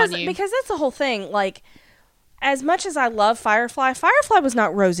counting on you because that's the whole thing. Like, as much as I love Firefly was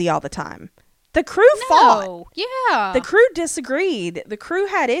not rosy all the time. The crew fought. Yeah, The crew disagreed. The crew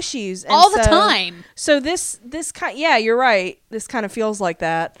had issues and all the time. So this kind, yeah, you're right. This kind of feels like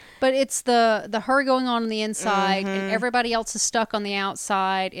that. But it's the her going on the inside, and everybody else is stuck on the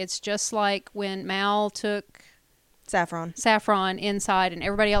outside. It's just like when Mal took Saffron inside, and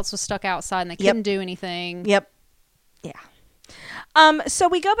everybody else was stuck outside, and they couldn't do anything. Yep. Yeah. So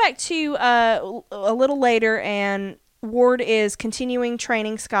we go back to a little later, and Ward is continuing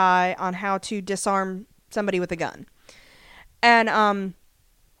training Skye on how to disarm somebody with a gun. And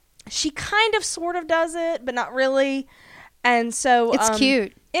she kind of sort of does it, but not really. And so It's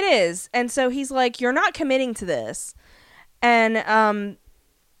cute. It is. And so he's like, you're not committing to this. And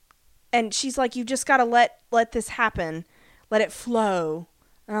she's like, you just got to let this happen. Let it flow.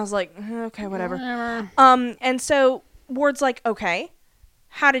 And I was like, okay, whatever. And so Ward's like, okay,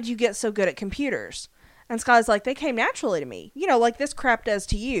 how did you get so good at computers? And Skye's like, they came naturally to me. You know, like this crap does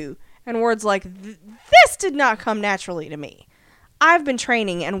to you. And Ward's like, this did not come naturally to me. I've been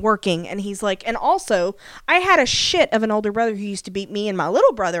training and working. And he's like, and also, I had a shit of an older brother who used to beat me and my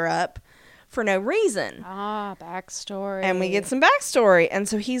little brother up for no reason. Backstory. And we get some backstory. And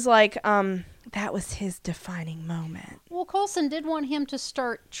so he's like, that was his defining moment. Well, Coulson did want him to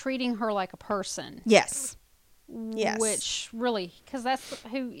start treating her like a person. Yes. Yes. Which really, because that's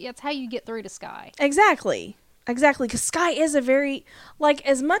how you get through to Skye. Exactly. Because Skye is a very, like,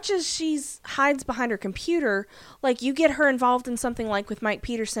 as much as she's hides behind her computer, like, you get her involved in something like with Mike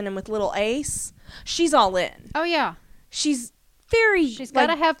Peterson and with Little Ace, she's all in. Oh, yeah. She's got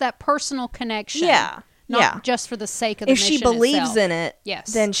to have that personal connection. Yeah. Not just for the sake of the mission If she believes itself. in it,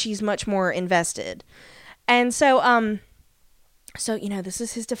 yes, then she's much more invested. And so, you know, this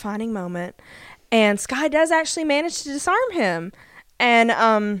is his defining moment. And Skye does actually manage to disarm him.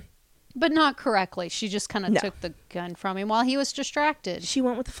 And, but not correctly. She just kind of took the gun from him while he was distracted. She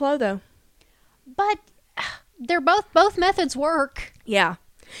went with the flow, though. But they're both methods work. Yeah.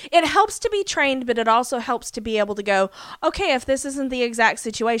 It helps to be trained, but it also helps to be able to go, okay, if this isn't the exact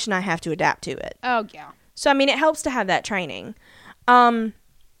situation, I have to adapt to it. Oh, yeah. So, I mean, it helps to have that training.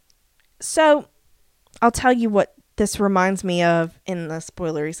 So, I'll tell you what this reminds me of in the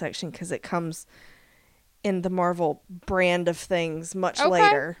spoilery section, because it comes in the Marvel brand of things much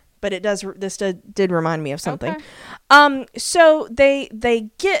later. But this did remind me of something. Okay. So they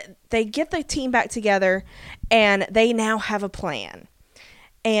get the team back together, and they now have a plan.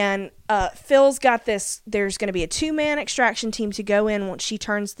 And Phil's got this. There's going to be a 2-man extraction team to go in once she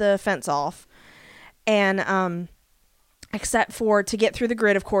turns the fence off, and except for to get through the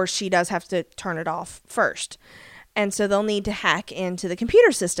grid, of course, she does have to turn it off first. And so they'll need to hack into the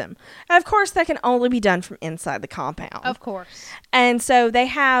computer system. And of course, that can only be done from inside the compound. Of course. And so they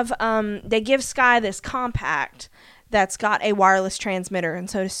have, they give Skye this compact that's got a wireless transmitter. And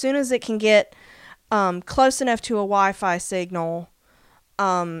so as soon as it can get close enough to a Wi-Fi signal,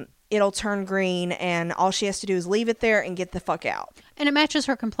 it'll turn green, and all she has to do is leave it there and get the fuck out. And it matches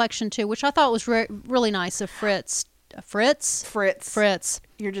her complexion, too, which I thought was really nice of Fritz. Fritz.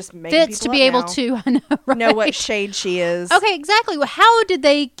 You're just making Fitz to be able to know what shade she is. Okay, exactly. Well, how did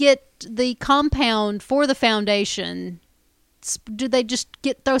they get the compound for the Foundation? Did they just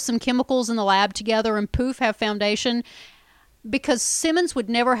throw some chemicals in the lab together and poof, have Foundation? Because Simmons would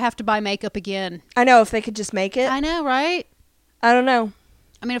never have to buy makeup again. I know, if they could just make it. I know, right? I don't know.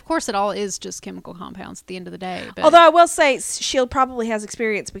 I mean, of course, it all is just chemical compounds at the end of the day. But Although I will say S.H.I.E.L.D. probably has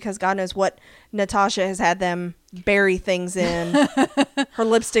experience because God knows what Natasha has had them bury things in. Her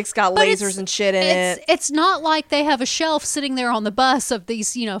lipstick's got But lasers and shit in it. It's not like they have a shelf sitting there on the bus of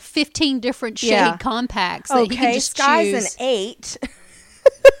these, 15 different shade Yeah. compacts that he can Okay, just Sky's choose. an 8.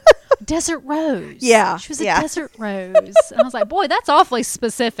 Desert Rose. Yeah, She was a yeah. Desert Rose. And I was like, boy, that's awfully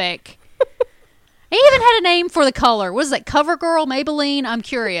specific. He even had a name for the color. What is that? CoverGirl, Maybelline? I'm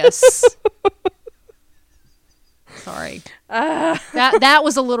curious. Sorry. That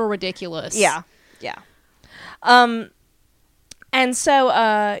was a little ridiculous. Yeah. And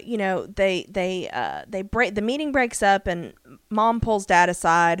so they break, the meeting breaks up and Mom pulls Dad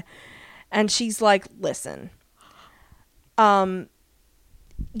aside and she's like, "Listen.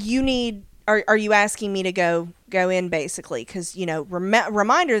 You need are you asking me to go in basically cuz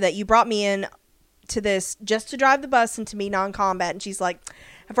reminder that you brought me in to this just to drive the bus and to be non-combat." And she's like,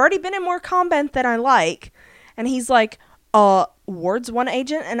 "I've already been in more combat than I like." And he's like, "Ward's one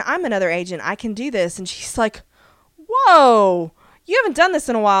agent and I'm another agent. I can do this." And she's like, "Whoa, you haven't done this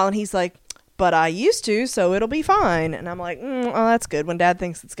in a while." And he's like, "But I used to, so it'll be fine." And I'm like, "Oh, that's good. When Dad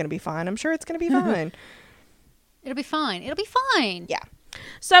thinks it's going to be fine, I'm sure it's going to be fine." It'll be fine. It'll be fine. Yeah.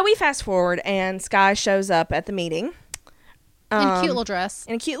 So we fast forward and Sky shows up at the meeting. In a cute little dress.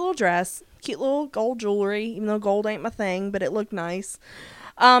 In a cute little dress. Cute little gold jewelry, even though gold ain't my thing, but it looked nice.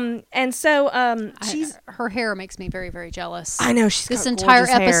 And so she's... Her hair makes me very, very jealous. I know, she's This got entire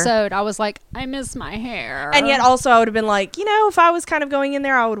gorgeous hair. episode, I was like, I miss my hair. And yet also I would have been like, if I was kind of going in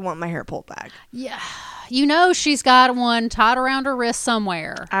there, I would want my hair pulled back. Yeah. She's got one tied around her wrist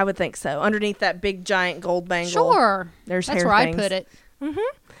somewhere. I would think so. Underneath that big giant gold bangle. Sure. There's That's hair where things. I put it.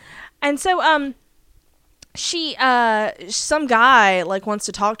 And so she some guy wants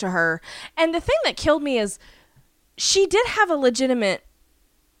to talk to her. And the thing that killed me is she did have a legitimate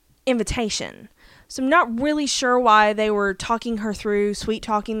invitation. So I'm not really sure why they were talking her through, sweet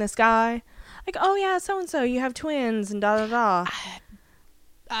talking this guy. Like, "Oh yeah, so and so, you have twins and da da da."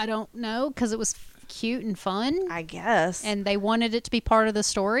 I don't know, because it was cute and fun. I guess. And they wanted it to be part of the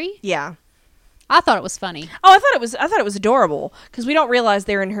story. Yeah. I thought it was funny. Oh, I thought it was adorable because we don't realize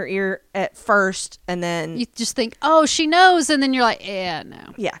they're in her ear at first, and then You just think, oh, she knows, and then you're like, yeah,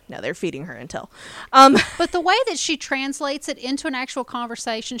 no. yeah, no, they're feeding her intel. But the way that she translates it into an actual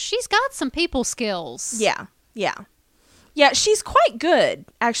conversation, she's got some people skills. Yeah. She's quite good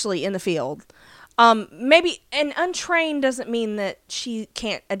actually in the field. Maybe and untrained doesn't mean that she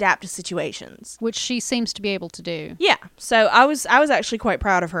can't adapt to situations. Which she seems to be able to do. Yeah, so I was actually quite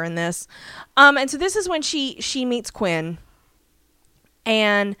proud of her in this. And so this is when she meets Quinn,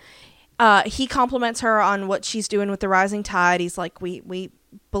 and he compliments her on what she's doing with the Rising Tide. He's like, we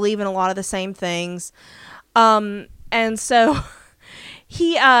believe in a lot of the same things, and so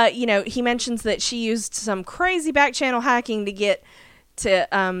he he mentions that she used some crazy back channel hacking to get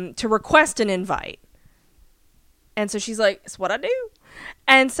to request an invite. And so she's like, "It's what I do."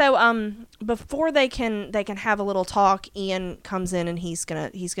 And so before they can have a little talk, Ian comes in and he's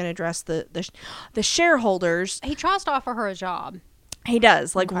gonna address the shareholders. He tries to offer her a job. He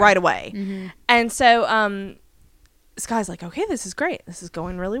does, right away. Mm-hmm. And so Sky's like, "Okay, this is great. This is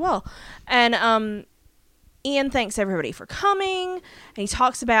going really well." And Ian thanks everybody for coming, and he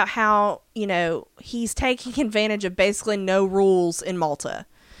talks about how, he's taking advantage of basically no rules in Malta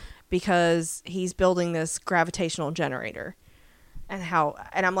because he's building this gravitational generator. And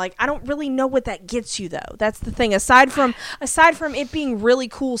I'm like, I don't really know what that gets you though. That's the thing. Aside from it being really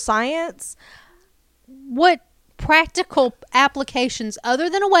cool science, what practical applications other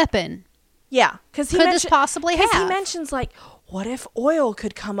than a weapon? Yeah, because could this possibly have? Because he mentions what if oil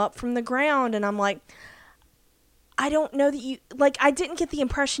could come up from the ground? And I'm like, I don't know that you I didn't get the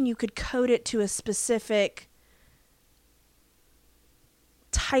impression you could code it to a specific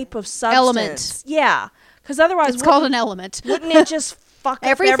type of substance. Element. Yeah, because otherwise it's called an element. Wouldn't it just fuck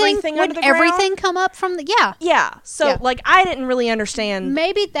up everything under the ground? Everything come up from the yeah. So I didn't really understand.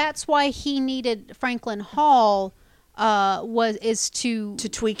 Maybe that's why he needed Franklin Hall. To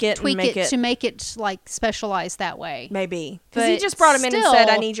tweak it and make it to make it specialized that way. Maybe because he just brought him in and said,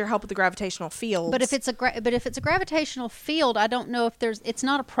 "I need your help with the gravitational field." But if it's a gravitational field, I don't know if it's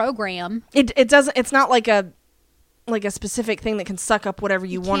not a program. It doesn't. It's not like a specific thing that can suck up whatever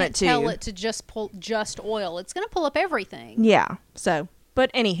you want it to. Tell it to just pull just oil. It's going to pull up everything. Yeah. So,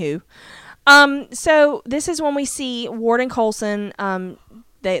 but anywho, so this is when we see Ward and Coulson.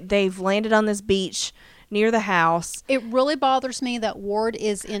 They've landed on this beach near the house. It really bothers me that Ward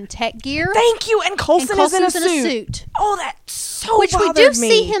is in tech gear. Thank you, and Coulson is in a suit. Oh, that so Which bothered me. We do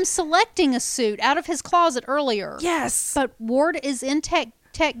see him selecting a suit out of his closet earlier. Yes, but Ward is in tech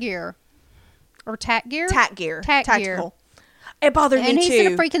tech gear. Or tack gear? Tack gear. Tack Tactical. gear. It bothered me too. And he's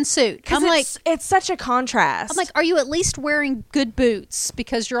in a freaking suit. I'm like, it's such a contrast. I'm like, are you at least wearing good boots?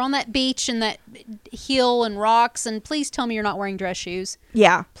 Because you're on that beach and that hill and rocks, and please tell me you're not wearing dress shoes.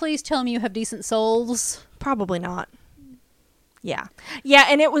 Yeah. Please tell me you have decent soles. Probably not. Yeah. Yeah,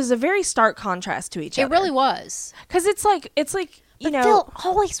 and it was a very stark contrast to each other. It really was. Because it's like, you know. Phil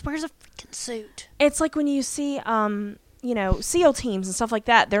always wears a freaking suit. It's like when you see, you know, SEAL teams and stuff like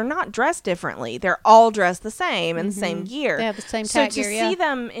that, they're not dressed differently. They're all dressed the same in the same gear. They have the same tack gear, So to see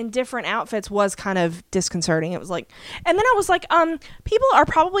them in different outfits was kind of disconcerting. It was like, and then I was like, people are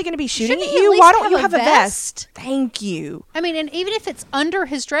probably going to be shooting Shouldn't at he at you. least Why don't have you a have a vest? Thank you. I mean, and even if it's under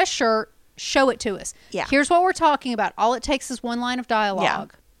his dress shirt, show it to us. Yeah. Here's what we're talking about. All it takes is one line of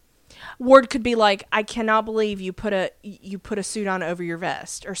dialogue. Ward could be like, I cannot believe you put a suit on over your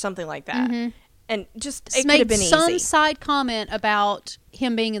vest or something like that. And just, it could have been some easy. side comment about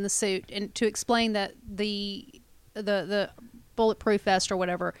him being in the suit and to explain that the bulletproof vest or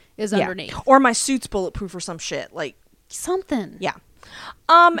whatever is underneath. Or my suit's bulletproof or some shit. Like, Something. yeah.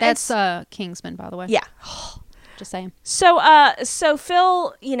 That's Kingsman, by the way. Yeah. Just saying. So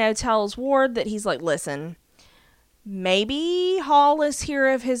Phil, you know, tells Ward that he's like, listen, maybe Hall is here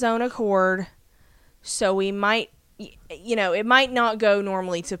of his own accord, so we might, you know, it might not go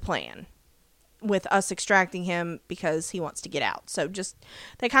normally to plan with us extracting him because he wants to get out. So just,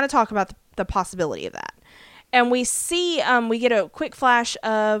 they kind of talk about the possibility of that. And we see, we get a quick flash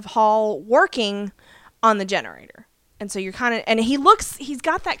of Hall working on the generator. And so you're kind of, and he's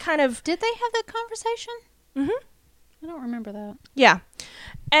got that kind of. Did they have that conversation? Mm-hmm. I don't remember that. Yeah.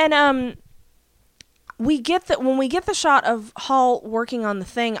 And, when we get the shot of Hall working on the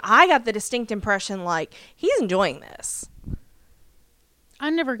thing, I got the distinct impression like he's enjoying this. I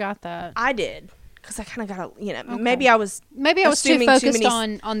never got that. I did, because I kind of got a, you know, Okay. maybe I was too focused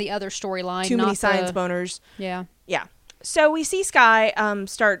on the other storyline. too many science boners. Yeah. Yeah. So we see Skye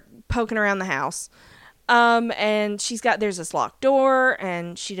start poking around the house, and there's this locked door,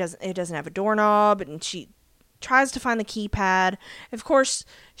 and it doesn't have a doorknob, and she tries to find the keypad. Of course,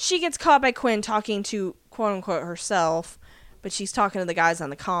 she gets caught by Quinn talking to quote unquote herself, but she's talking to the guys on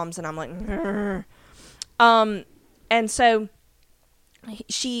the comms, and I'm like, and so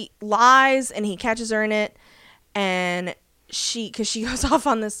she lies, and he catches her in it, and because she goes off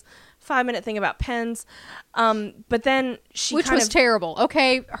on this 5-minute thing about pens, but then which was terrible.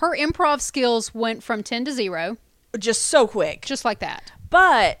 Okay, her improv skills went from 10 to 0, just so quick, just like that.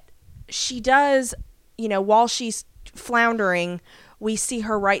 But she does, you know, while she's floundering, we see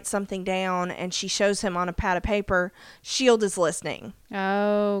her write something down, and she shows him on a pad of paper, S.H.I.E.L.D. is listening.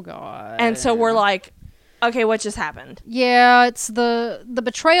 Oh, God. And so we're like, okay, what just happened? Yeah, it's the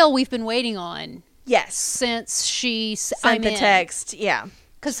betrayal we've been waiting on. Yes. Since she sent the text, yeah.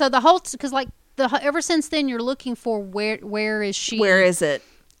 Because ever since then, you're looking for where is she? Where is it?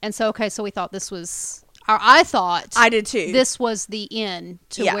 And so, okay, so we thought this was... I thought I did too. This was the end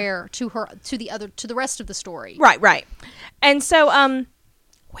to the rest of the story. Right. And so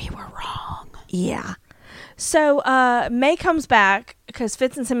we were wrong. Yeah. So May comes back because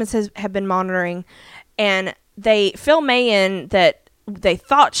Fitz and Simmons have been monitoring, and they fill May in that they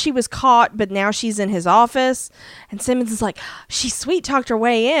thought she was caught, but now she's in his office, and Simmons is like, she sweet talked her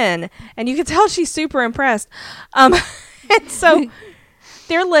way in, and you can tell she's super impressed. And so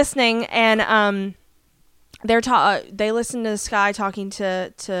they're listening, and they listen to Skye talking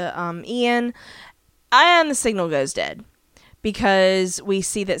to Ian, and the signal goes dead because we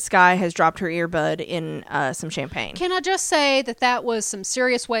see that Skye has dropped her earbud in some champagne. Can I just say that was some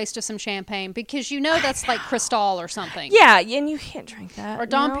serious waste of some champagne, because you know that's like Cristal or something. Yeah, and you can't drink that. Or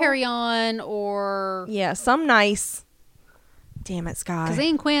Dom Perignon or... Yeah, some nice... Damn it, Skye. Because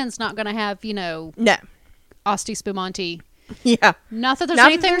Ian Quinn's not going to have, No. Asti Spumante. Yeah. Not that there's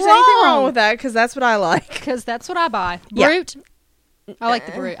anything wrong with that, because that's what I like. Because that's what I buy. Yeah. Brut. I like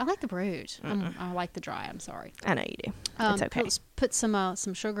the Brut. I like the Brut. I like the dry. I'm sorry. I know you do. It's okay. Put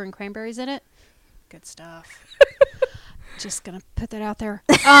some sugar and cranberries in it. Good stuff. Just gonna put that out there.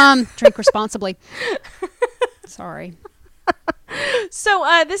 Drink responsibly. Sorry.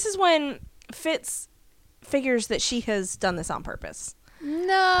 So this is when Fitz figures that she has done this on purpose.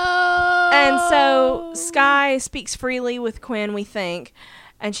 No. And so Skye speaks freely with Quinn, we think,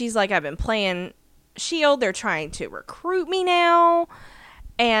 and she's like, I've been playing S.H.I.E.L.D. They're trying to recruit me now.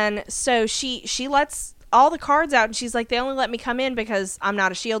 And so she lets all the cards out, and she's like, they only let me come in because I'm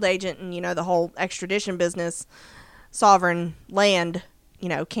not a S.H.I.E.L.D. agent, and, you know, the whole extradition business, sovereign land, you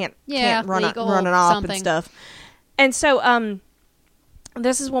know, can't run it off something. And stuff. And so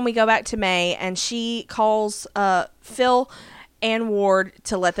this is when we go back to May, and she calls Phil and Ward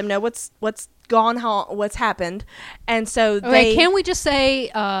to let them know what's what's happened. And so Okay, can we just say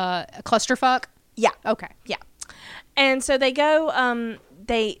a clusterfuck? Yeah. Okay. Yeah. And so they go,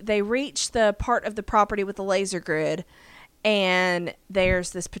 they reach the part of the property with the laser grid, and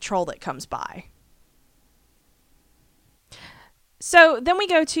there's this patrol that comes by. So then we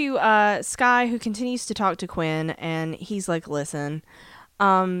go to Skye, who continues to talk to Quinn, and he's like, listen,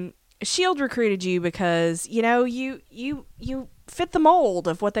 S.H.I.E.L.D. recruited you because, you know, you fit the mold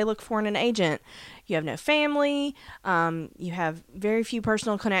of what they look for in an agent. You have no family, you have very few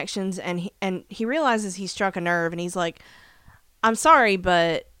personal connections, and he realizes he struck a nerve, and he's like, I'm sorry,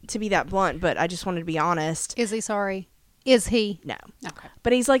 but to be that blunt, but I just wanted to be honest. Is he sorry? Is he? No. Okay.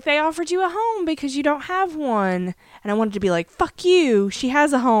 But he's like, they offered you a home because you don't have one. And I wanted to be like, fuck you. She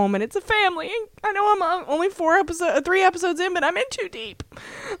has a home and it's a family. And I know I'm only 3 episodes in, but I'm in too deep.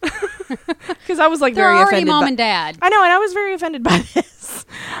 Because I was like They're very already offended. mom and dad. I know, and I was very offended by this.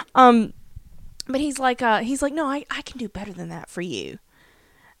 But he's like, no, I can do better than that for you.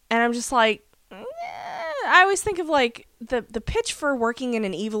 And I'm just like, I always think of like the pitch for working in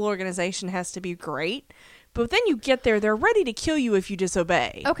an evil organization has to be great. But then you get there, they're ready to kill you if you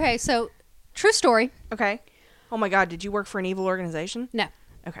disobey. Okay, so true story. Okay. Oh my God, did you work for an evil organization? No.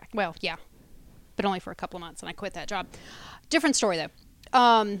 Okay. Well, yeah. But only for a couple of months, and I quit that job. Different story, though.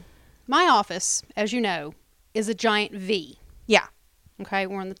 My office, as you know, is a giant V. Yeah. Okay,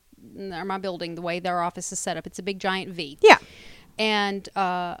 we're in my building, the way their office is set up. It's a big giant V. Yeah. And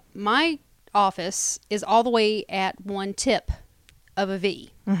my office is all the way at one tip of a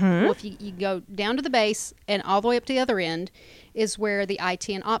V. Mm-hmm. Well, if you go down to the base and all the way up to the other end is where the IT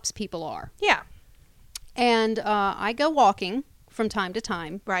and ops people are. Yeah. And I go walking from time to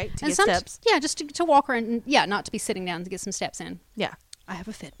time. Right, to and get steps. Yeah, just to walk around. Yeah, not to be sitting down to get some steps in. Yeah. I have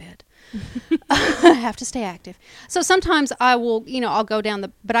a Fitbit. I have to stay active. So sometimes I will, I'll go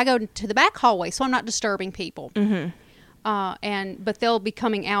down but I go to the back hallway, so I'm not disturbing people. Mm-hmm. But they'll be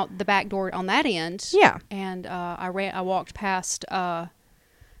coming out the back door on that end. Yeah. And I walked past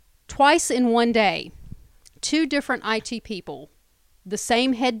twice in one day, 2 different IT people, the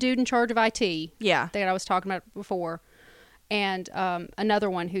same head dude in charge of IT. Yeah. That I was talking about before, and another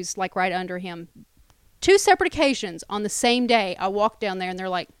one who's like right under him. 2 separate occasions on the same day. I walked down there and they're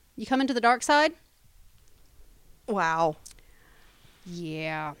like, "You coming to the dark side?" Wow.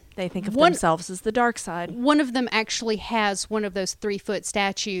 Yeah. They think of themselves as the dark side. One of them actually has one of those 3-foot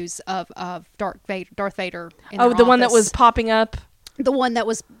statues of Darth Vader. In Oh, their the one that office. was popping up? The one that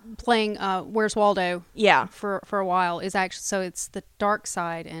was playing Where's Waldo? Yeah. For a while is actually, so it's the dark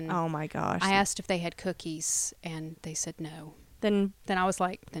side. And Oh my gosh. I asked if they had cookies and they said no. Then I was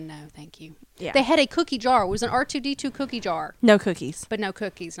like, then no, thank you. Yeah. They had a cookie jar. It was an R2-D2 cookie jar. no cookies. But no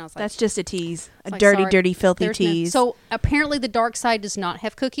cookies. And I was like, That's just a tease. A like, dirty, sorry, dirty, filthy there's no- tease. So apparently the dark side does not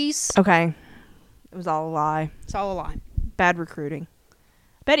have cookies. Okay. It was all a lie. It's all a lie. Bad recruiting.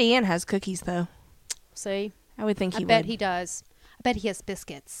 I bet Ian has cookies, though. See? I would think he I would. bet he does. I bet he has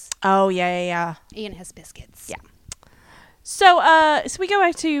biscuits. Oh, yeah. Ian has biscuits. Yeah. So we go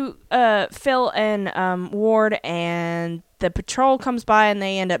back to Phil and Ward, and the patrol comes by, and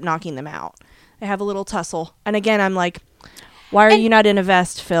they end up knocking them out. They have a little tussle. And again, I'm like, why are you not in a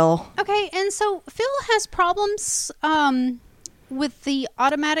vest, Phil? Okay, and so Phil has problems with the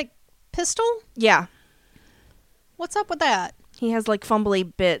automatic pistol. Yeah. What's up with that? He has, like,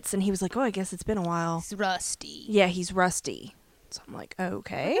 fumbly bits, and he was like, oh, I guess it's been a while. He's rusty. Yeah, he's rusty. So I'm like,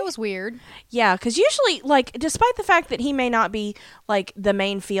 okay. That was weird. Yeah, because usually, like, despite the fact that he may not be, like, the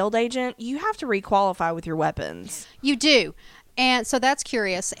main field agent, you have to requalify with your weapons. You do. And so that's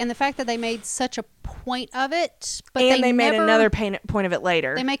curious. And the fact that they made such a point of it. But And they made never, another point of it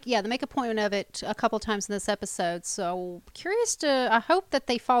later. They make a point of it a couple times in this episode. So curious I hope that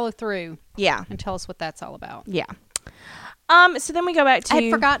they follow through. Yeah. And tell us what that's all about. Yeah. So then we go back to... I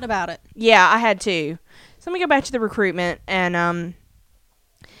had forgotten about it. Yeah, I had too. So then we go back to the recruitment, and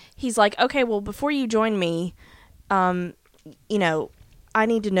he's like, okay, well, before you join me, I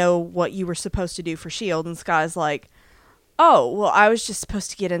need to know what you were supposed to do for S.H.I.E.L.D. And Skye's like, oh, well, I was just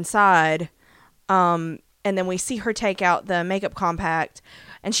supposed to get inside. And then we see her take out the makeup compact,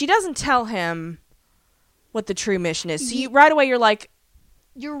 and she doesn't tell him what the true mission is. So right away you're like,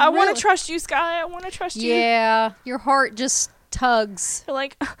 I want to trust you, Skye. I want to trust you. Yeah, your heart just tugs. You're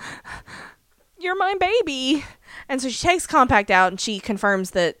like, you're my baby. And so she takes compact out and she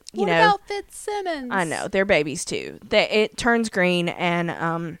confirms that, What about Fitzsimmons? I know, they're babies too. It turns green,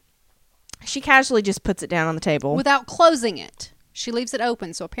 and she casually just puts it down on the table. Without closing it. She leaves it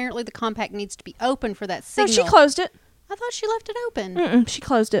open, so apparently the compact needs to be open for that signal. No, she closed it. I thought she left it open. She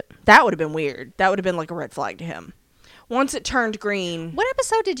closed it. That would have been weird. That would have been like a red flag to him. once it turned green. What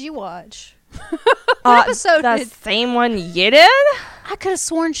episode did you watch? What episode? The same one you did? I could have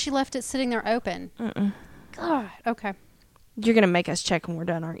sworn she left it sitting there open. God. Okay. You're going to make us check when we're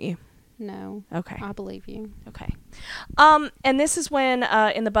done, aren't you? No. Okay. I believe you. Okay. And this is when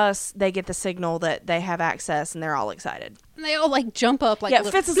in the bus they get the signal that they have access and they're all excited. And they all like jump up like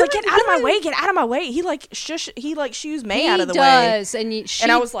Fitz is like, get out of my way, get out of my way. He like shoos May out of the way. He does.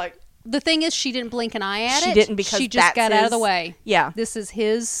 And I was like, the thing is, she didn't blink an eye at it. She didn't, because she just got out of the his- way. Yeah. This is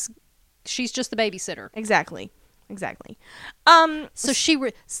his. She's just the babysitter. Exactly. So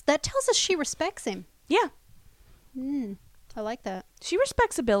that tells us she respects him. Yeah. I like that. She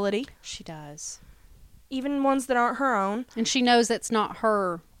respects ability, She does. even ones that aren't her own And she knows that's not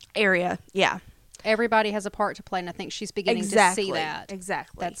her. area. Yeah. Everybody has a part to play, and I think she's beginning to see that.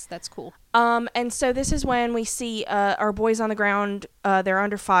 Exactly. That's cool. And so this is when we see our boys on the ground. They're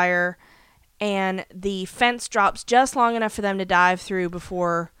under fire, and the fence drops just long enough for them to dive through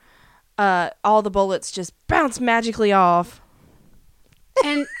before all the bullets just bounce magically off.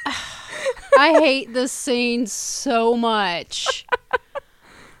 And I hate this scene so much.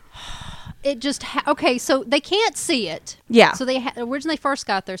 It just okay. So they can't see it. Yeah. So they originally first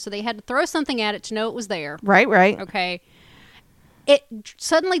got there, so they had to throw something at it to know it was there. Right. Okay. It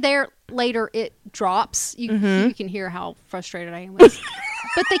suddenly later it drops. You can hear how frustrated I am with this.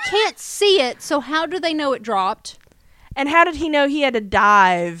 But they can't see it. So how do they know it dropped? And how did he know he had to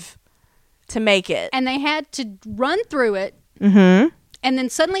dive to make it? And they had to run through it. Mm-hmm. And then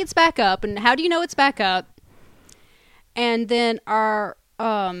suddenly it's back up. And how do you know it's back up? And then our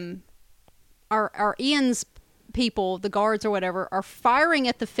Ian's people, the guards or whatever, are firing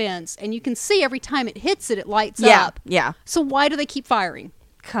at the fence, and you can see every time it hits it, it lights up. Yeah. So why do they keep firing?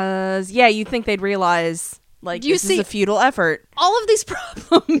 Because, you'd think they'd realize, like, this is a futile effort. All of these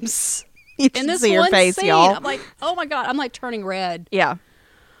problems You in should this see your one face, scene. y'all. I'm like, oh my God, I'm like turning red. Yeah.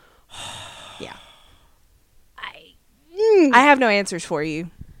 I have no answers for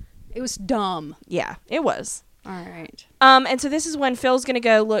you. It was dumb. Yeah, it was. All right. And so this is when Phil's going to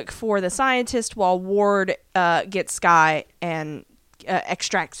go look for the scientist while Ward gets Skye and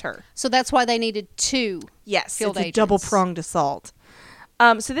extracts her. So that's why they needed two. Yes, field it's a agents. double-pronged assault.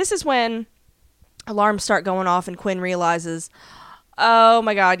 So this is when alarms start going off and Quinn realizes, oh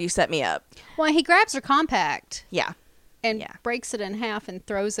my God, you set me up. Well, he grabs her compact Yeah. and breaks it in half and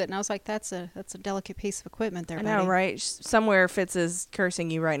throws it, and I was like, that's a delicate piece of equipment there, I buddy. know, right? Somewhere Fitz is cursing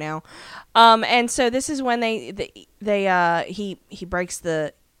you right now. And so this is when he breaks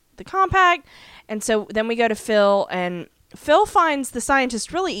the compact, and so then we go to Phil, and Phil finds the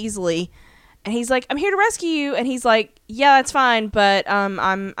scientist really easily, and he's like, "I'm here to rescue you," and he's like, "Yeah, that's fine, but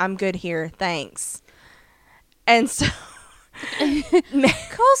I'm good here, thanks." And so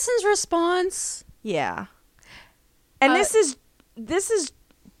Coulson's response. yeah. And this is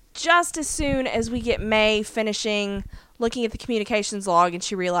just as soon as we get May finishing looking at the communications log and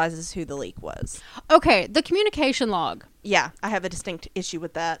she realizes who the leak was. Okay, the communication log, Yeah, I have a distinct issue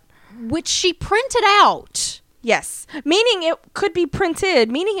with that. which she printed out. Yes. Meaning it could be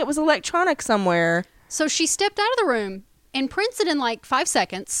printed, meaning it was electronic somewhere. So she stepped out of the room and prints it in like 5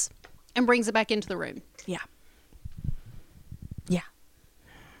 seconds and brings it back into the room. Yeah. Yeah.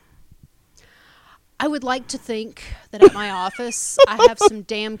 I would like to think that at my office I have some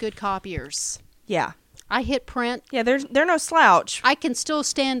damn good copiers. Yeah. I hit print. Yeah, they're no slouch. I can still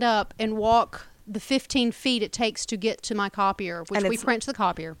stand up and walk the 15 feet it takes to get to my copier, which And we it's- print to the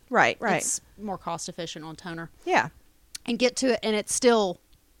copier. Right. It's more cost efficient on toner. Yeah. And get to it, and it's still,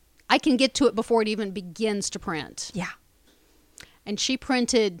 I can get to it before it even begins to print. Yeah. And she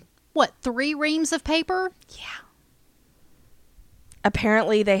printed, 3 reams of paper? Yeah.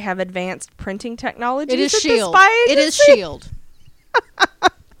 Apparently they have advanced printing technology. It is at Shield. the spy It is agency. Shield.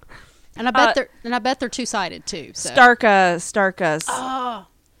 And I bet they're two-sided too. So. Starka. Oh.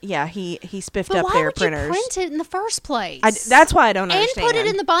 Yeah, he spiffed But up why their would printers. you print it in the first place? That's why I don't and understand. put it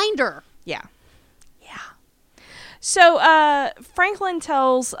in the binder. Yeah. So Franklin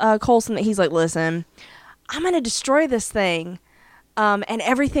tells Coulson that he's like, listen, I'm going to destroy this thing and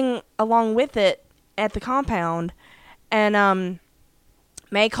everything along with it at the compound. And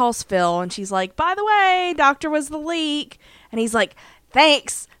May calls Phil, and she's like, by the way, Doctor was the leak. And he's like,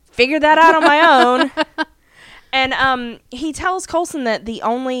 thanks. Figured that out on my own. And he tells Coulson that the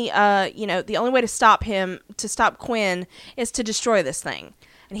only way to stop Quinn, is to destroy this thing.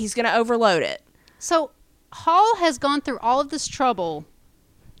 And he's going to overload it. So Hall has gone through all of this trouble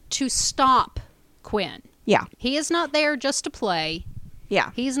to stop Quinn. Yeah. He is not there just to play.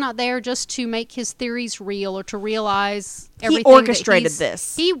 Yeah. He's not there just to make his theories real or to realize He everything. orchestrated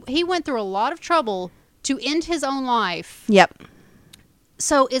this. He went through a lot of trouble to end his own life. Yep.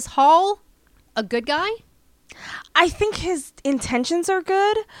 So is Hall a good guy? I think his intentions are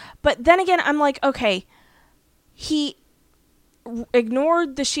good, but then again, I'm like, okay, he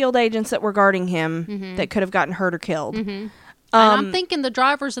ignored the SHIELD agents that were guarding him that could have gotten hurt or killed. And I'm thinking the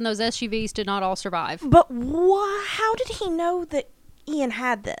drivers in those SUVs did not all survive. But how did he know that Ian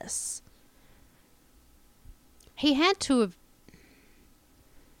had this? He had to have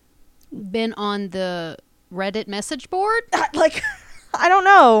been on the Reddit message board. I don't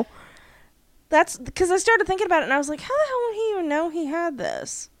know. That's because I started thinking about it and I was like, how the hell would he even know he had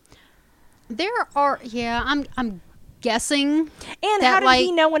this? I'm guessing. And how did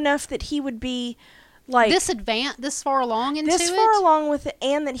he know enough that he would be like this far along into this far along with it,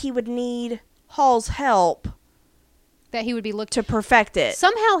 and that he would need Hall's help, that he would be looking to perfect it?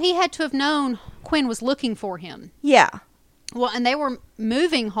 Somehow he had to have known Quinn was looking for him. Yeah. Well, and they were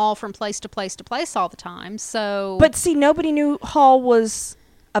moving Hall from place to place to place all the time. So, but see, nobody knew Hall was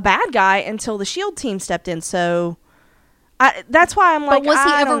a bad guy until the SHIELD team stepped in. So, that's why I'm like, but was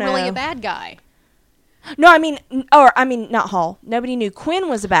he I ever don't really know. a bad guy? No, I mean, not Hall. Nobody knew Quinn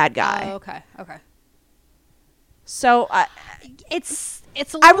was a bad guy. Oh, okay. So, it's a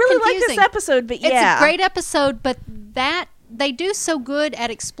little I really like confusing. this episode, but yeah. It's a great episode, but that they do so good at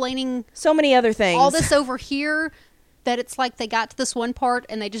explaining so many other things. all this over here that it's like they got to this one part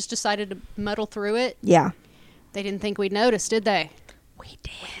and they just decided to muddle through it. Yeah. They didn't think we'd notice, did they? We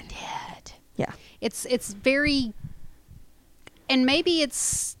did. Yeah. It's very, and maybe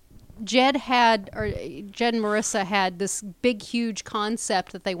it's Jed and Marissa had this big, huge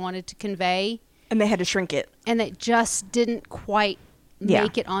concept that they wanted to convey. And they had to shrink it. And it just didn't quite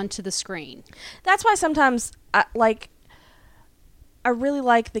make it onto the screen. That's why sometimes, I really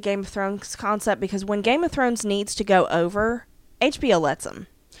like the Game of Thrones concept, because when Game of Thrones needs to go over, HBO lets them.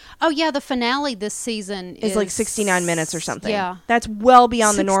 Oh, yeah, the finale this season is like 69 minutes or something. Yeah. That's well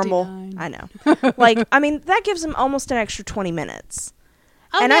beyond 69. the normal. I know. That gives them almost an extra 20 minutes.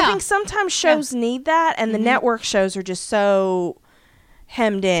 Oh, and yeah. I think sometimes shows need that, and the network shows are just so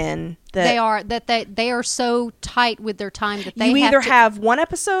hemmed in that they are so tight with their time that they you either have one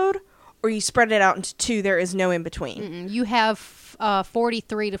episode or you spread it out into two. There is no in between. You have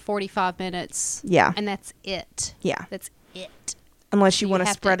 43 to 45 minutes. Yeah. And that's it. Yeah. That's it. Unless you want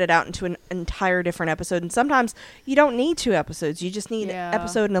to spread it out into an entire different episode. And sometimes you don't need 2 episodes. You just need an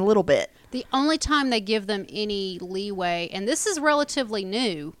episode and a little bit. The only time they give them any leeway, and this is relatively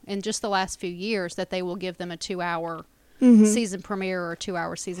new in just the last few years, that they will give them a 2-hour season premiere or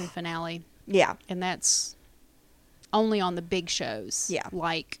 2-hour season finale. Yeah. And that's only on the big shows. Yeah.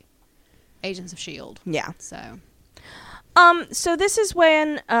 Like Agents of S.H.I.E.L.D. Yeah. So this is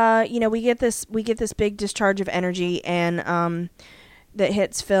when we get this big discharge of energy, and that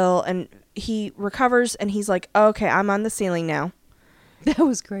hits Phil, and he recovers, and he's like, oh, okay, I'm on the ceiling now. that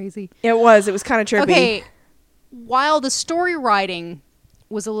was crazy. It was kind of trippy. Okay, while the story writing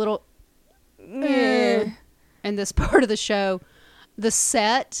was a little in this part of the show, the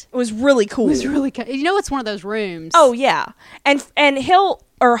set it was really cool. it's one of those rooms. Oh yeah, and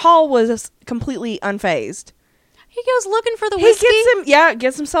Hall was completely unfazed. He goes looking for the whiskey. He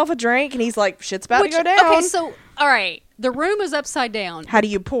gets himself a drink, and he's like, shit's about to go down. Okay, so, all right. The room is upside down. How do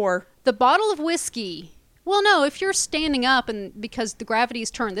you pour? The bottle of whiskey. Well, no, if you're standing up and because the gravity is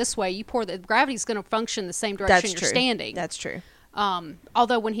turned this way, you pour the gravity's going to function the same direction you're standing. That's true.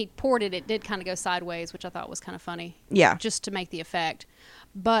 Although when he poured it, it did kind of go sideways, which I thought was kind of funny. Yeah. Just to make the effect.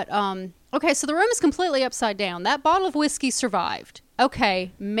 But, okay, so the room is completely upside down. That bottle of whiskey survived.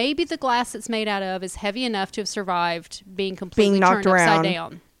 Okay, maybe the glass it's made out of is heavy enough to have survived being completely knocked turned around. upside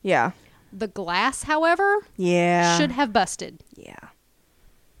down. Yeah. The glass, however, should have busted. Yeah.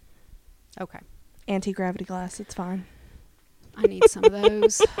 Okay. Anti-gravity glass, it's fine. I need some of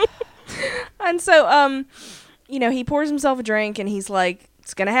those. And so, he pours himself a drink, and he's like,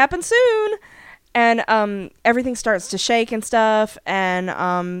 it's going to happen soon. And everything starts to shake and stuff, and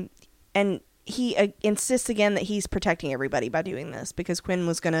he insists again that he's protecting everybody by doing this, because Quinn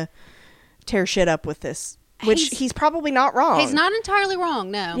was going to tear shit up with this, which he's probably not wrong. He's not entirely wrong,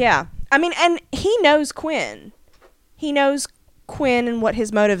 no. Yeah. I mean, and he knows Quinn. He knows Quinn and what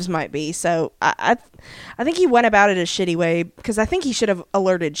his motives might be, so I think he went about it a shitty way, because I think he should have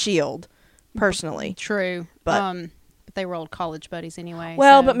alerted S.H.I.E.L.D. personally. True. But they were old college buddies anyway.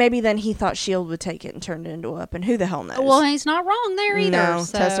 Well, so. but maybe then he thought S.H.I.E.L.D. would take it and turn it into a weapon. Who the hell knows? Well, he's not wrong there either. No,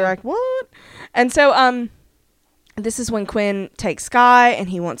 so. Tesseract, what? And so, this is when Quinn takes Skye, and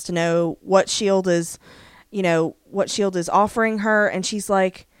he wants to know what S.H.I.E.L.D. is offering her, and she's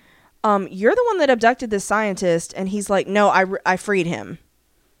like, you're the one that abducted this scientist, and he's like, no, I freed him.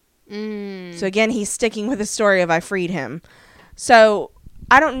 So again, he's sticking with the story of I freed him. So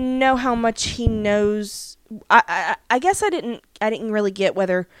I don't know how much he knows. I guess I didn't really get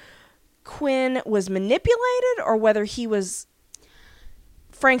whether Quinn was manipulated or whether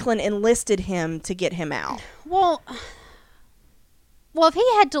Franklin enlisted him to get him out. Well, if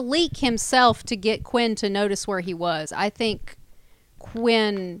he had to leak himself to get Quinn to notice where he was, I think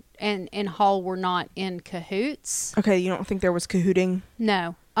Quinn and Hall were not in cahoots. Okay, you don't think there was cahooting?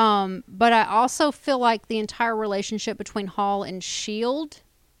 No. But I also feel like the entire relationship between Hall and SHIELD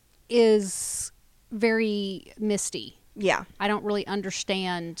is very misty. Yeah. I don't really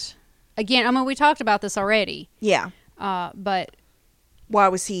understand. Again, I mean, we talked about this already. Yeah. But why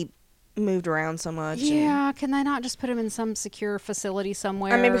was he moved around so much? Yeah, can they not just put him in some secure facility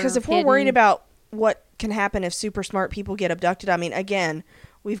somewhere? I mean, because if we're worried about what can happen if super smart people get abducted, I mean, again,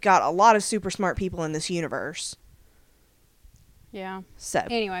 we've got a lot of super smart people in this universe. Yeah. So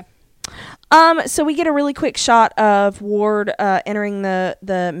anyway. So we get a really quick shot of Ward entering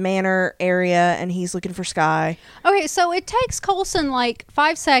the manor area, and he's looking for Skye. Okay, so it takes Coulson like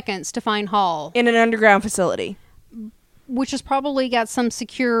 5 seconds to find Hall. In an underground facility. Which has probably got some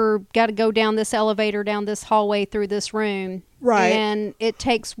secure, got to go down this elevator, down this hallway, through this room. Right. And it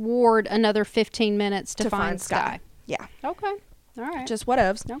takes Ward another 15 minutes to find Skye. Yeah. Okay. All right. Just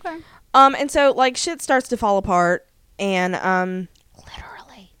whatevs. Okay. And so, like, shit starts to fall apart, and,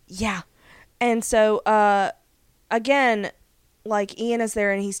 literally. Yeah. And so, again, like, Ian is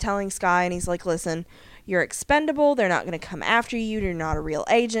there, and he's telling Skye, and he's like, listen, you're expendable. They're not going to come after you. You're not a real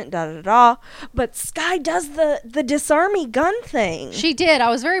agent, da-da-da-da. But Skye does the disarmy gun thing. She did. I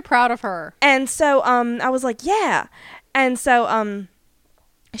was very proud of her. And so, I was like, yeah. And so,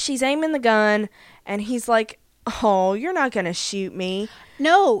 she's aiming the gun, and he's like, oh, you're not going to shoot me.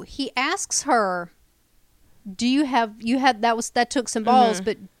 No, he asks her, do you have, that took some balls,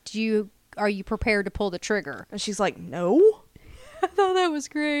 but are you prepared to pull the trigger? And she's like, no. I thought that was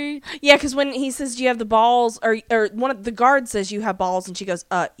great. Yeah, because when he says, do you have the balls, or one of the guards says you have balls, and she goes,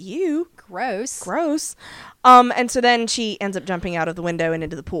 you. Gross. And so then she ends up jumping out of the window and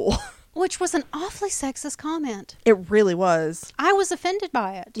into the pool. Which was an awfully sexist comment. It really was. I was offended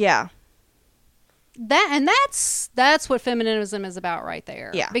by it. Yeah. That's what feminism is about right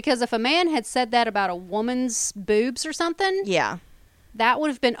there. Yeah. Because if a man had said that about a woman's boobs or something, yeah, that would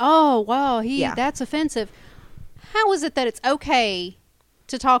have been, oh, wow, that's offensive. How is it that it's okay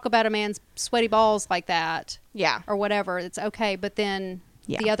to talk about a man's sweaty balls like that? Yeah. Or whatever. It's okay, but then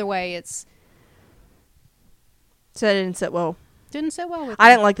the other way it's... So that didn't sit well. Didn't sit well with I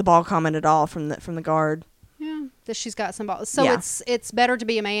didn't like the ball comment at all from the guard. Yeah. That she's got some balls. So it's better to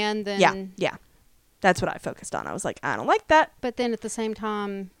be a man than... Yeah. That's what I focused on. I was like, I don't like that. But then at the same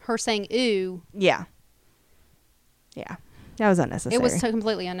time, her saying, ooh... Yeah. Yeah. That was unnecessary. It was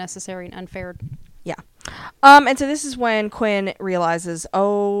completely unnecessary and unfair. Yeah. And so this is when Quinn realizes,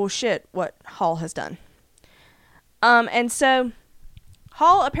 oh shit, what Hall has done. And so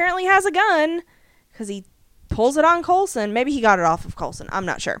Hall apparently has a gun because he pulls it on Coulson. Maybe he got it off of Coulson. I'm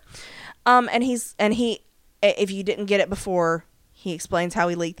not sure. And he, if you didn't get it before, he explains how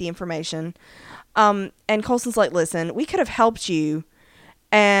he leaked the information. And Coulson's like, listen, we could have helped you.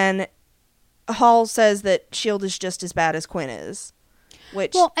 And Hall says that SHIELD is just as bad as Quinn is.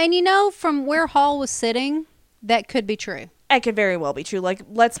 Well, and from where Hall was sitting, that could be true. It could very well be true. Like,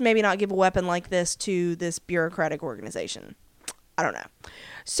 let's maybe not give a weapon like this to this bureaucratic organization. I don't know.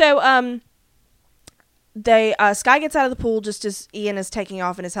 So, Skye gets out of the pool just as Ian is taking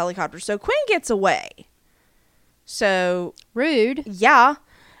off in his helicopter. So Quinn gets away. So rude. Yeah.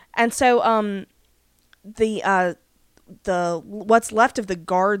 And so, the what's left of the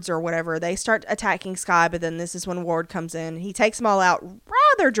guards or whatever, they start attacking Skye, but then this is when Ward comes in. He takes them all out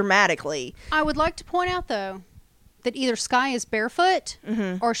rather dramatically. I would like to point out, though, that either Skye is barefoot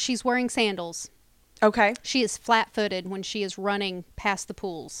or she's wearing sandals. Okay. She is flat-footed when she is running past the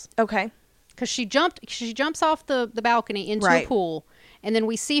pools. Okay. Because she jumps off the balcony into a pool, and then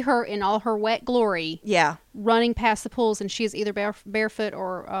we see her in all her wet glory. Yeah. Running past the pools, and she is either barefoot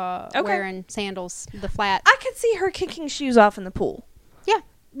or wearing sandals, the flat. I could see her kicking shoes off in the pool. Yeah.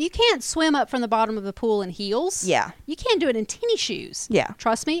 You can't swim up from the bottom of the pool in heels. Yeah. You can't do it in tennis shoes. Yeah.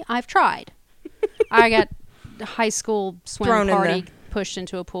 Trust me, I've tried. I got a high school swim party pushed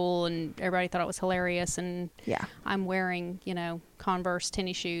into a pool, and everybody thought it was hilarious, and I'm wearing, Converse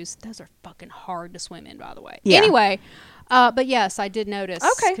tennis shoes. Those are fucking hard to swim in, by the way. Yeah. Anyway, but yes, I did notice.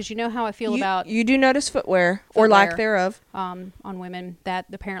 Okay. Because you know how I feel about... You do notice footwear or lack thereof. On women, that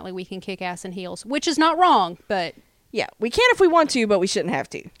apparently we can kick ass in heels, which is not wrong, but... Yeah, we can if we want to, but we shouldn't have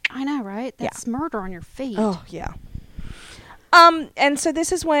to. I know, right? That's murder on your feet. Oh, yeah. And so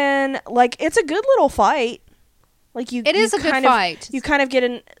this is when, like, it's a good little fight. Like It is a good fight. You kind of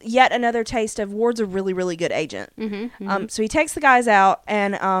get yet another taste of Ward's a really, really good agent. Mm-hmm. So he takes the guys out,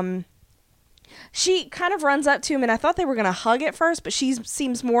 and she kind of runs up to him, and I thought they were going to hug at first, but she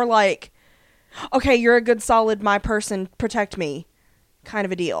seems more like, okay, you're a good, solid, my person, protect me kind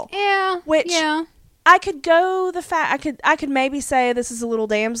of a deal. Yeah. Which yeah. I could go I could maybe say this is a little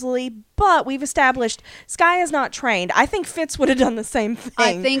damselly, but we've established Skye is not trained. I think Fitz would have done the same thing.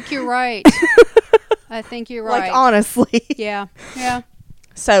 I think you're right. I think you're right. Like, honestly. Yeah. Yeah.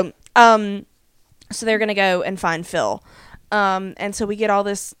 So they're going to go and find Phil. And so we get all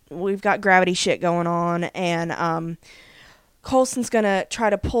this, we've got gravity shit going on, and Coulson's going to try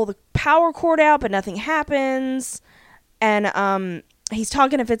to pull the power cord out, but nothing happens. And he's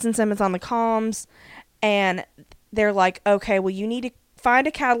talking to Fitz and Simmons on the comms, and they're like, okay, well, you need to find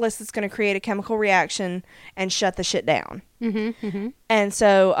a catalyst that's going to create a chemical reaction and shut the shit down. Mm-hmm. Mm-hmm. And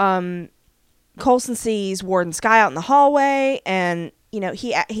so Coulson sees Ward and Skye out in the hallway, and, you know,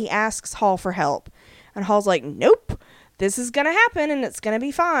 he asks Hall for help. And Hall's like, nope, this is going to happen, and it's going to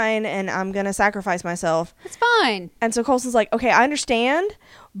be fine, and I'm going to sacrifice myself. It's fine. And so Coulson's like, okay, I understand,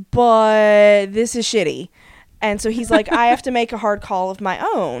 but this is shitty. And so he's like, I have to make a hard call of my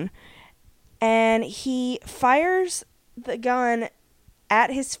own. And he fires the gun at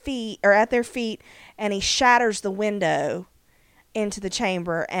his feet, or at their feet, and he shatters the window into the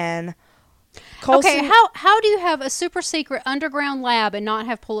chamber. And Coulson, okay, how do you have a super secret underground lab and not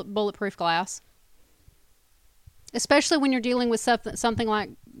have bulletproof glass? Especially when you're dealing with something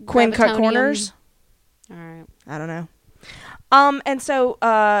like Quinn cut gravitonium. corners. All right. I don't know. And so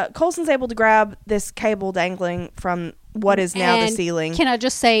Coulson's able to grab this cable dangling from what is now the ceiling. Can I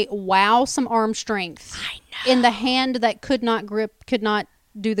just say, wow, some arm strength. I know. In the hand that could not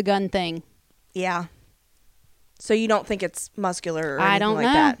do the gun thing. Yeah. So you don't think it's muscular or anything I don't like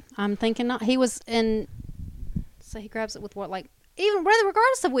know. that? I'm thinking not. He was in. So he grabs it with what, like, even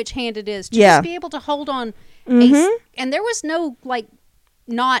regardless of which hand it is, to just be able to hold on. And there was no, like,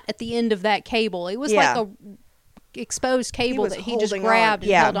 knot at the end of that cable. It was like a exposed cable that he just grabbed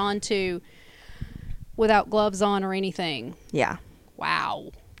and held on to without gloves on or anything. Yeah.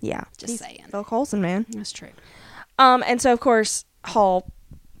 Wow. Yeah. Just saying. Phil Coulson, man. That's true. And so, of course, Hall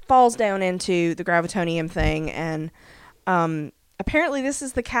falls down into the gravitonium thing, and apparently this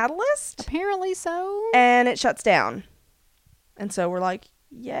is the catalyst. Apparently so. And it shuts down. And so we're like,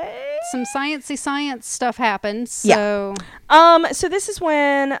 yay. Some sciencey science stuff happens. So. Yeah. So this is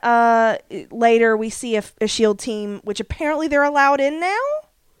when later we see a S.H.I.E.L.D. team, which apparently they're allowed in now.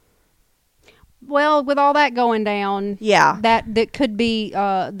 Well, with all that going down, yeah, that could be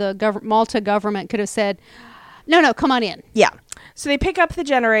the Malta government could have said, no, come on in. Yeah. So they pick up the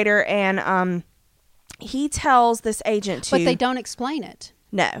generator, and he tells this agent to... But they don't explain it.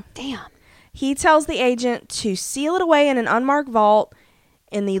 No. Damn. He tells the agent to seal it away in an unmarked vault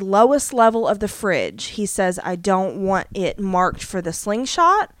in the lowest level of the fridge. He says, I don't want it marked for the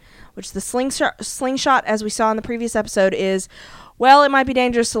slingshot, which the slingshot, as we saw in the previous episode, is, well, it might be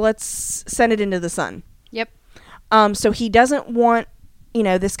dangerous, so let's send it into the sun. Yep. So he doesn't want,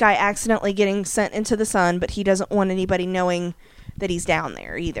 this guy accidentally getting sent into the sun, but he doesn't want anybody knowing that he's down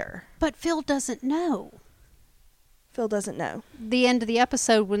there either. But Phil doesn't know. Phil doesn't know. The end of the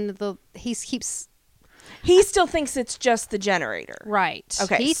episode when he still thinks it's just the generator. Right.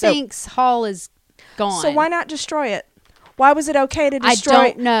 Okay. He thinks Hall is gone. So why not destroy it? Why was it okay to destroy... I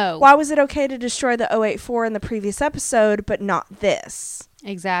don't know. Why was it okay to destroy the 084 in the previous episode, but not this?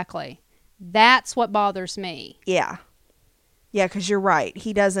 Exactly. That's what bothers me. Yeah. Yeah, because you're right.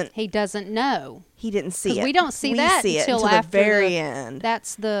 He doesn't know. He didn't see it. We don't see that until after the very end.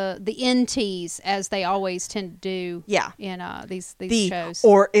 That's the NTs, as they always tend to do. Yeah. In these shows.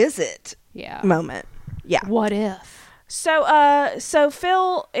 Or is it? Yeah. Moment. Yeah. What if? So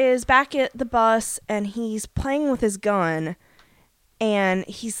Phil is back at the bus, and he's playing with his gun, and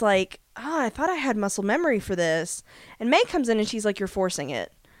he's like, I thought I had muscle memory for this. And May comes in, and she's like, you're forcing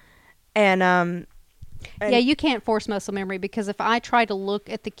it. And yeah, you can't force muscle memory, because if I try to look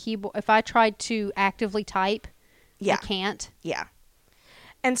at the keyboard, if I tried to actively type, I can't. Yeah.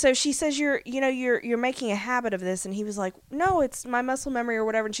 And so she says, you're making a habit of this. And he was like, no, it's my muscle memory or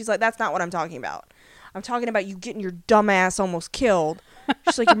whatever. And she's like, that's not what I'm talking about. I'm talking about you getting your dumb ass almost killed.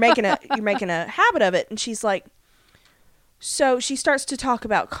 She's like, you're making a habit of it. And she's like, so she starts to talk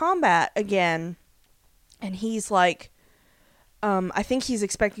about combat again. And he's like, I think he's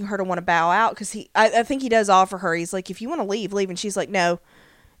expecting her to want to bow out, because I think he does offer her. He's like, if you want to leave. And she's like, no,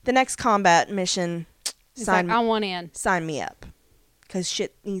 the next combat mission, I want in. Sign me up. because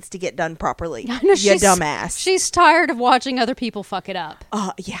shit needs to get done properly. No, You she's- dumbass. She's tired of watching other people fuck it up.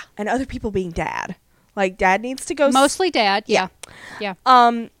 Yeah, and other people being dad. Like, dad needs to go. Mostly dad. Yeah.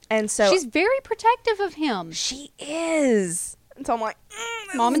 And so She's very protective of him. she is. And so I'm like,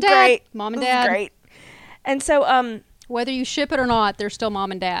 this Mom is and dad. great. Mom and This is dad. great. And so Whether you ship it or not, they're still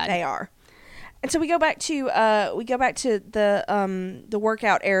mom and dad. they are. And so we go back to the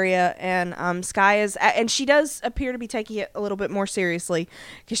workout area, and Sky is, and she does appear to be taking it a little bit more seriously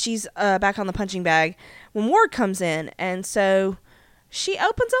because she's back on the punching bag when Ward comes in, and so she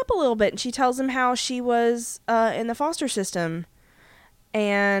opens up a little bit and she tells him how she was in the foster system,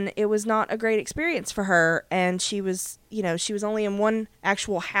 and it was not a great experience for her, and she was only in one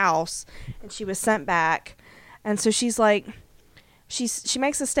actual house, and she was sent back, and so she's like, she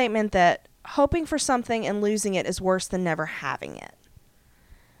makes a statement that hoping for something and losing it is worse than never having it.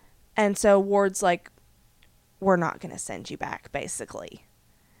 And so Ward's like, we're not going to send you back, basically.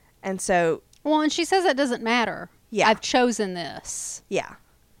 And so... Well, and she says that doesn't matter. Yeah. I've chosen this. Yeah.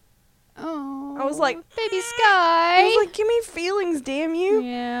 Oh. I was like, baby Sky. I was like, give me feelings, damn you.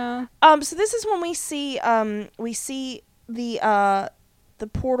 Yeah. So this is when we see the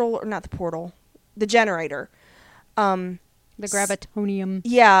portal, or not the portal, the generator. The gravitonium.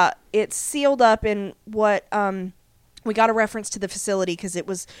 Yeah, it's sealed up in what we got a reference to the facility because it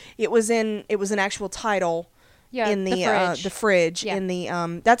was an actual title in the fridge Yeah. in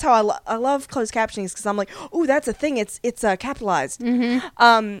the that's how I love closed captioning because I'm like, oh, that's a thing, it's capitalized.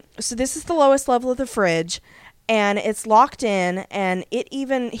 Mm-hmm. So this is the lowest level of the fridge, and it's locked in, and he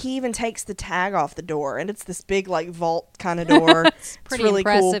even takes the tag off the door, and it's this big like vault kind of door. It's pretty really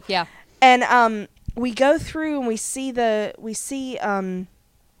impressive, cool. yeah. And we go through and we see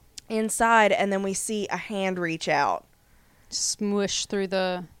inside, and then we see a hand reach out. Smush through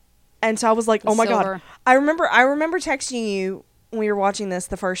the... And so I was like, The oh my God. silver. I remember texting you when we were watching this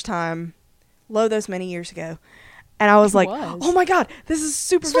the first time, those many years ago. And I was like, oh my God, this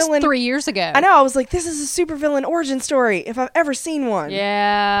is a This was supervillain. 3 years ago. I know, I was like, this is a supervillain origin story if I've ever seen one.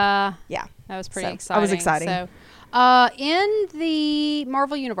 Yeah. Yeah. That was pretty So, exciting. I was exciting. So, in the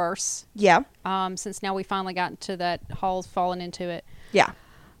Marvel Universe, Yeah. since now we finally got to that Hall's fallen into it, Yeah.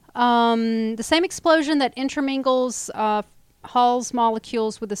 the same explosion that intermingles Hall's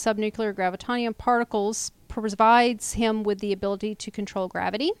molecules with the subnuclear gravitonium particles provides him with the ability to control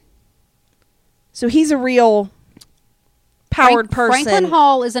gravity. So he's a real powered person. Franklin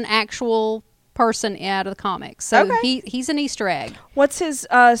Hall is an actual person out of the comics. So Okay. he's an Easter egg. What's his,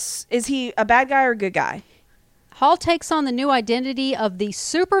 is he a bad guy or a good guy? Hall takes on the new identity of the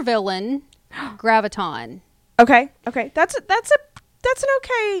supervillain Graviton. Okay. That's an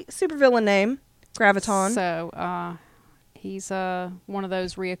okay supervillain name, Graviton. So he's one of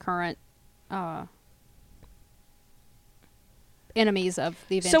those reoccurrent enemies of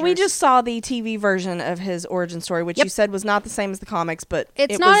the Avengers. So we just saw the TV version of his origin story, which Yep. you said was not the same as the comics, but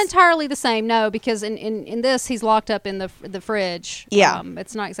It's it not was, entirely the same, no, because in this he's locked up in the fridge. Yeah.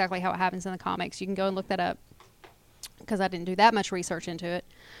 It's not exactly how it happens in the comics. You can go and look that up because I didn't do that much research into it.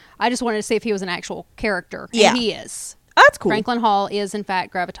 I just wanted to see if he was an actual character. Yeah. And he is. that's cool. Franklin Hall is in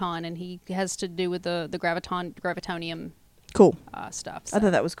fact Graviton, and he has to do with the gravitonium Cool. stuff. I So,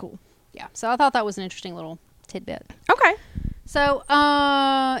 thought that was cool. yeah. So I thought that was an interesting little tidbit. Okay. So,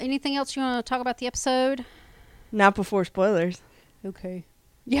 anything else you want to talk about the episode? Not before spoilers. Okay.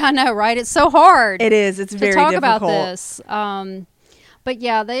 Yeah, I know, right? It's so hard. It is. It's to very talk difficult. about this. But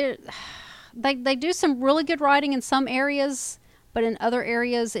yeah, they do some really good writing in some areas, but in other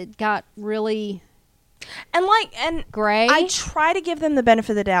areas it got really And gray. I try to give them the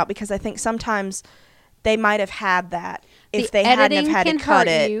benefit of the doubt because I think sometimes they might have had that if The they hadn't have editing had to can cut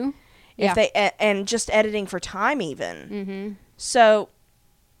hurt it. you. If Yeah. they and just editing for time even. Mm-hmm. So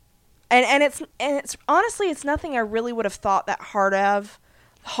and it's honestly it's nothing I really would have thought that hard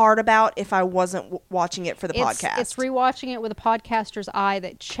about if I wasn't watching it for the podcast. It's rewatching it with a podcaster's eye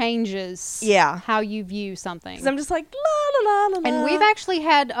that changes Yeah. how you view something. 'Cause I'm just like la la la la. And la. we've actually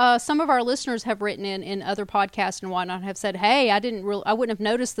had some of our listeners have written in other podcasts and whatnot have said, "Hey, I wouldn't have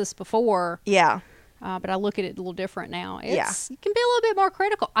noticed this before, Yeah. but I look at it a little different now." It Yeah. can be a little bit more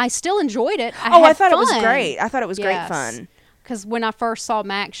critical. I still enjoyed it. I had thought it was fun. great. I thought it was great Yes. fun. Because when I first saw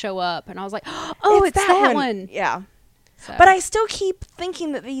Mac show up, and I was like, "Oh, it's that one." Yeah. So, But I still keep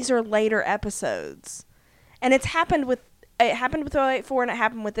thinking that these are later episodes. And it happened with 084 and it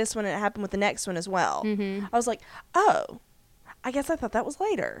happened with this one and it happened with the next one as well. Mhm. I was like, "Oh, I guess I thought that was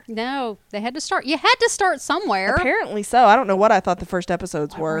later." no, they had to start. You had to start somewhere. Apparently so. I don't know what I thought the first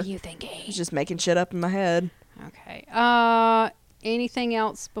episodes What were. were you I thinking? was just making shit up in my head. Okay. Anything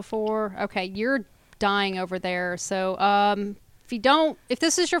else before? Okay, you're dying over there. So, if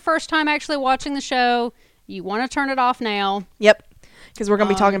this is your first time actually watching the show, you want to turn it off now. Yep. Because we're going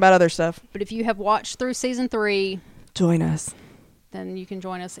to be talking about other stuff. But if you have watched through season 3, join us. Then you can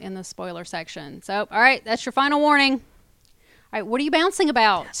join us in the spoiler section. So, all right, that's your final warning. All right, what are you bouncing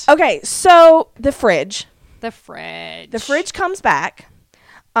about? Okay, so the fridge. The fridge. The fridge comes back.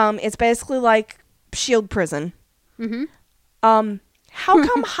 It's basically like S.H.I.E.L.D. prison. Mm-hmm. How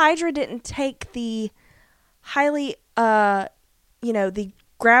come Hydra didn't take the highly, the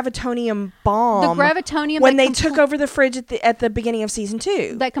gravitonium bomb? The gravitonium when they took over the fridge at the beginning of season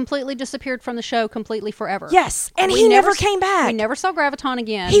 2. That completely disappeared from the show completely forever. Yes, and he never came back. We never saw Graviton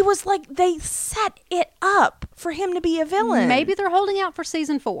again. He was like, they set it up for him to be a villain. Maybe they're holding out for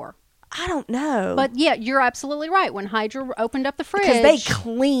season 4. I don't know. But yeah, you're absolutely right. When Hydra opened up the fridge. Because they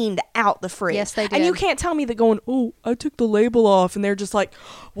cleaned out the fridge. Yes, they did. And you can't tell me that going, oh, I took the label off. And they're just like,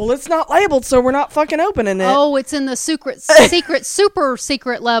 well, it's not labeled, so we're not fucking opening it. Oh, it's in the super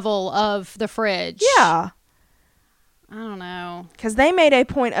secret level of the fridge. Yeah. I don't know. Because they made a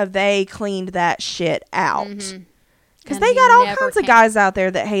point of they cleaned that shit out. Mm-hmm. Because they got all kinds of guys out there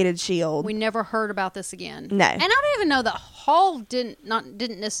that hated S.H.I.E.L.D. We never heard about this again. No. And I don't even know that Hall didn't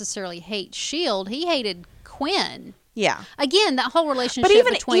necessarily hate S.H.I.E.L.D. He hated Quinn. Yeah. Again, that whole relationship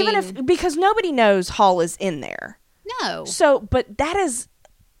but between... even if... Because nobody knows Hall is in there. No. So, but that is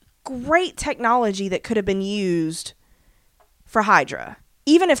great technology that could have been used for Hydra.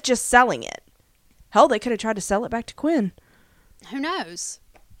 Even if just selling it. Hell, they could have tried to sell it back to Quinn. Who knows?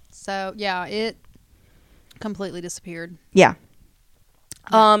 So, yeah, it completely disappeared. Yeah.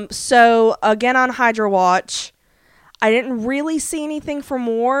 So again on Hydra Watch, I didn't really see anything from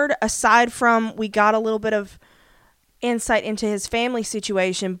Ward aside from we got a little bit of insight into his family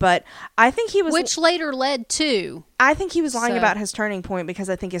situation, but I think he was which later led to I think he was lying about his turning point because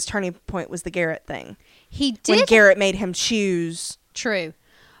I think his turning point was the Garrett thing. He did when Garrett made him choose. True.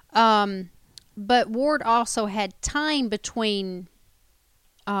 But Ward also had time between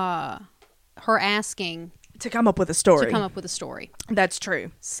her asking to come up with a story. That's true.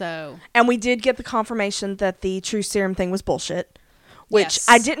 So, and we did get the confirmation that the true serum thing was bullshit, which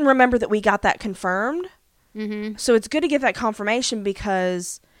I didn't remember that we got that confirmed. Mm-hmm. So it's good to get that confirmation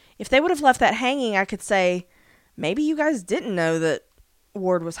because if they would have left that hanging, I could say maybe you guys didn't know that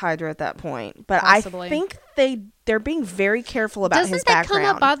Ward was Hydra at that point. But possibly. I think they're being very careful about his background. Doesn't that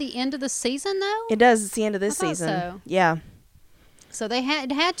come up by the end of the season though? It does. It's the end of this season. So. Yeah. So it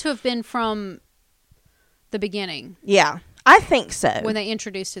had to have been from the beginning. Yeah, I think so. When they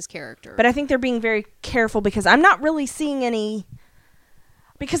introduced his character. But I think they're being very careful because I'm not really seeing any...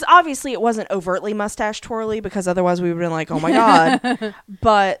 Because obviously it wasn't overtly mustache twirly because otherwise we would have been like, oh my God.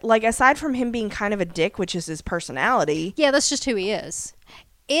 But like aside from him being kind of a dick, which is his personality. Yeah, that's just who he is.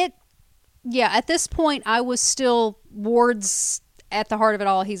 At this point I was still Ward's at the heart of it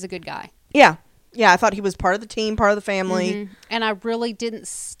all. He's a good guy. Yeah. Yeah, I thought he was part of the team, part of the family. Mm-hmm. And I really did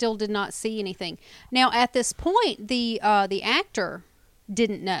not see anything. Now, at this point, the actor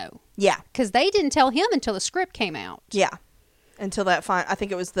didn't know. Yeah. Because they didn't tell him until the script came out. Yeah. Until that I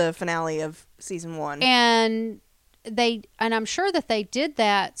think it was the finale of season 1. And I'm sure that they did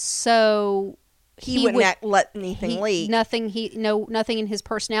that so he wouldn't let anything leak. Nothing in his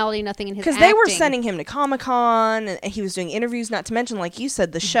personality, nothing in his acting. Because they were sending him to Comic-Con, and he was doing interviews, not to mention, like you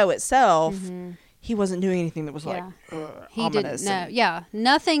said, the show itself. Mm-hmm. He wasn't doing anything that was like he didn't know. Yeah,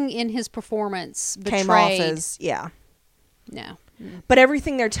 nothing in his performance betrayed. Came off as, No. Mm. But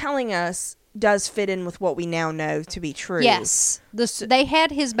everything they're telling us does fit in with what we now know to be true. Yes. They had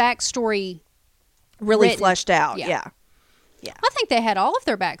his backstory really written. fleshed out. Yeah. I think they had all of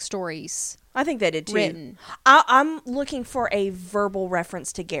their backstories. I think they did too. Written. I'm looking for a verbal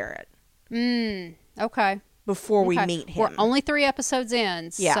reference to Garrett. Okay. Before we meet him. We're only 3 episodes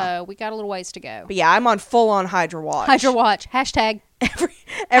in, so we got a little ways to go. But yeah, I'm on full on Hydra Watch. Hydra Watch. Hashtag.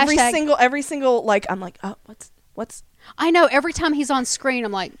 Every single like I'm like, oh, what's I know every time he's on screen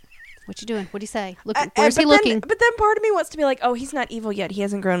I'm like, what you doing? What'd he say? Where's he looking? But then part of me wants to be like, oh, he's not evil yet. He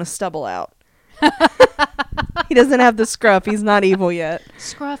hasn't grown a stubble out. He doesn't have the scruff. He's not evil yet.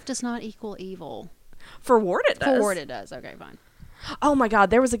 Scruff does not equal evil. For Ward it does. For Ward it does. Okay, fine. Oh my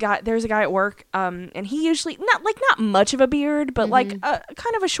God, there's a guy at work, and he usually not much of a beard, but like a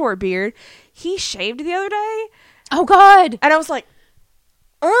kind of a short beard. He shaved the other day. Oh God! And I was like,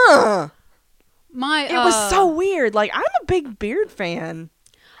 it was so weird. Like I'm a big beard fan.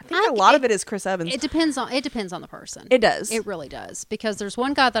 I think a lot of it is Chris Evans. It depends on the person. It does. It really does. Because there's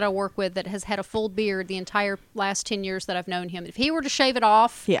one guy that I work with that has had a full beard the entire last 10 years that I've known him. If he were to shave it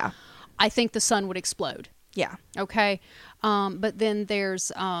off, I think the sun would explode. Yeah. Okay. But then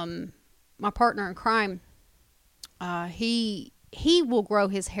there's my partner in crime. He he will grow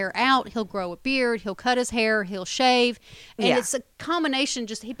his hair out. He'll grow a beard. He'll cut his hair. He'll shave. And it's a combination.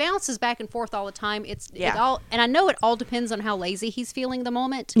 Just he bounces back and forth all the time. It all, and I know it all depends on how lazy he's feeling the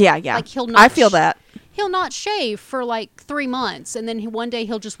moment. Yeah. Like he'll not. I feel that. He'll not shave for like 3 months, and then one day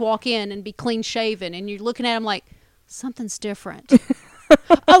he'll just walk in and be clean shaven, and you're looking at him like something's different.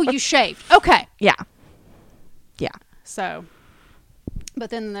 Oh, you shaved. Okay. Yeah. So, but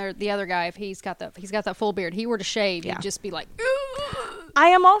then the other guy, if he's got that full beard, he were to shave, he'd just be like, ugh. I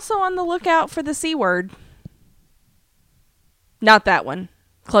am also on the lookout for the C word. Not that one.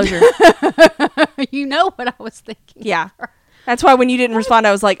 Closure. You know what I was thinking. Yeah. That's why when you didn't respond,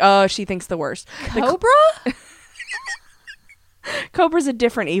 I was like, oh, she thinks the worst. Cobra? Cobra's a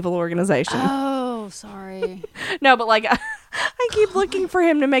different evil organization. Oh, sorry. No, but like, I keep looking for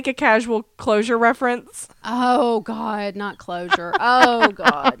him to make a casual Closure reference. Oh, God, not Closure. Oh,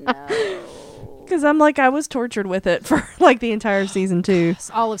 God, no. Because I'm like, I was tortured with it for like the entire season 2.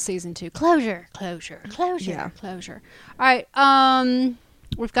 It's all of season 2. Closure. Yeah. Closure. All right.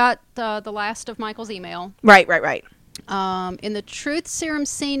 We've got the last of Michael's email. Right. In the truth serum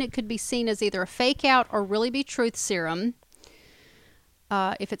scene, it could be seen as either a fake out or really be truth serum.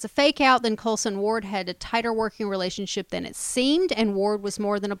 If it's a fake out, then Coulson and Ward had a tighter working relationship than it seemed, and Ward was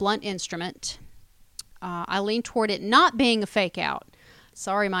more than a blunt instrument. I lean toward it not being a fake out.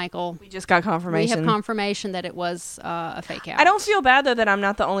 Sorry, Michael. We just got confirmation. We have confirmation that it was a fake out. I don't feel bad, though, that I'm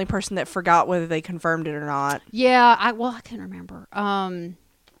not the only person that forgot whether they confirmed it or not. Yeah, I can't remember.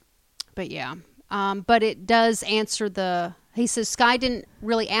 But yeah. But it does answer he says Skye didn't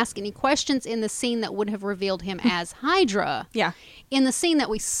really ask any questions in the scene that would have revealed him as Hydra. Yeah. In the scene that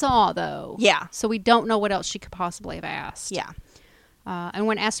we saw, though. Yeah. So we don't know what else she could possibly have asked. Yeah. And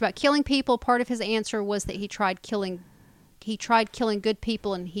when asked about killing people, part of his answer was that he tried killing good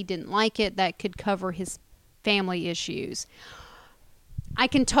people and he didn't like it. That could cover his family issues. I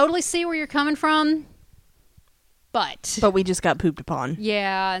can totally see where you're coming from. But we just got pooped upon.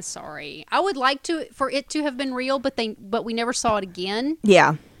 Yeah, sorry. I would like for it to have been real, but we never saw it again.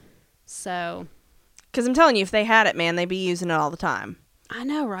 Yeah. So. Because I'm telling you, if they had it, man, they'd be using it all the time. I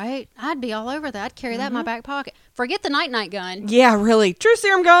know, right? I'd be all over that. I'd carry that in my back pocket. Forget the night-night gun. Yeah, really. True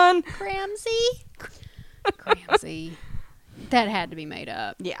serum gun. Cramsy. That had to be made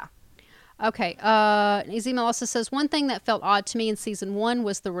up. Yeah. Okay. His email also says, one thing that felt odd to me in season 1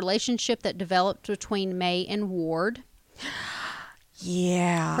 was the relationship that developed between May and Ward.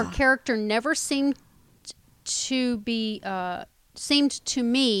 Yeah. Her character never seemed to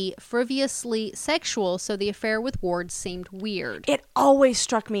me frivolously sexual, so the affair with Ward seemed weird. It always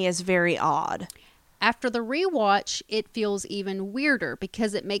struck me as very odd. After the rewatch, it feels even weirder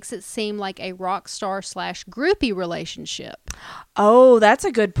because it makes it seem like a rock star / groupie relationship. Oh, that's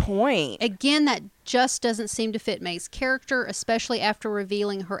a good point. Again, that just doesn't seem to fit May's character, especially after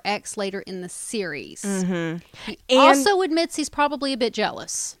revealing her ex later in the series. Mm-hmm. He also admits he's probably a bit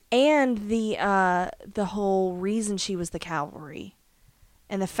jealous. And the whole reason she was the cavalry.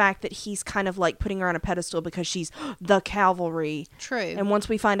 And the fact that he's kind of like putting her on a pedestal because she's the cavalry. True. And once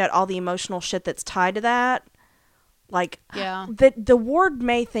we find out all the emotional shit that's tied to that, like, yeah, the Ward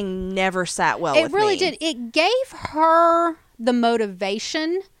May thing never sat well with me. It really did. It gave her the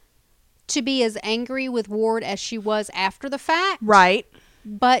motivation to be as angry with Ward as she was after the fact. Right.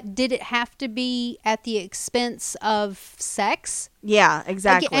 But did it have to be at the expense of sex? Yeah,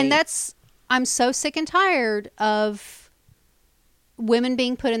 exactly. And I'm so sick and tired of women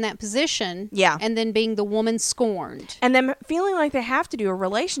being put in that position. Yeah. And then being the woman scorned. And them feeling like they have to do a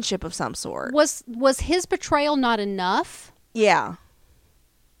relationship of some sort. Was his betrayal not enough? Yeah.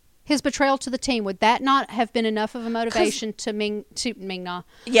 His betrayal to the team, would that not have been enough of a motivation to Ming-Na?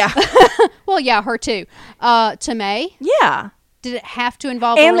 Yeah. Well, yeah, her too. To May? Yeah. Did it have to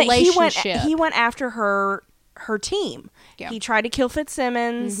involve a relationship? He went after her team. Yeah. He tried to kill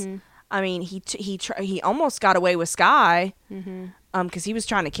Fitzsimmons. Mm-hmm. I mean, he almost got away with Skye. Mm-hmm. Because he was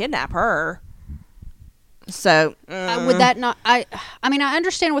trying to kidnap her. So would that not? I mean, I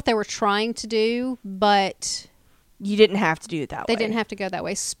understand what they were trying to do, but you didn't have to do it that way. They didn't have to go that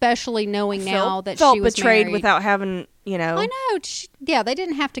way, especially knowing now that felt she was betrayed married. without having, I know. Yeah, they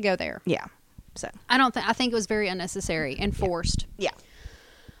didn't have to go there. Yeah. So I think it was very unnecessary and forced. Yeah.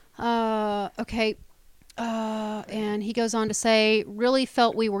 Okay. And he goes on to say, really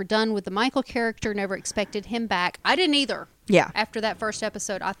felt we were done with the Michael character, never expected him back. I didn't either. Yeah. After that first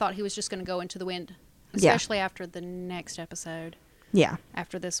episode, I thought he was just going to go into the wind, especially after the next episode. Yeah.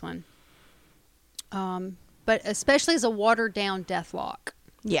 After this one. But especially as a watered down Deathlock.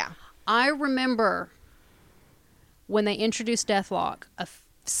 Yeah. I remember when they introduced Deathlock, a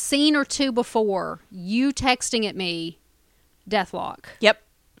scene or two before, you texting at me, Deathlock. Yep.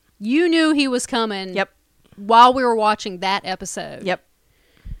 You knew he was coming. Yep. While we were watching that episode. Yep.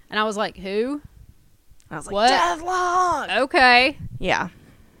 And I was like, who? I was like, What? Deathlock. Okay. Yeah.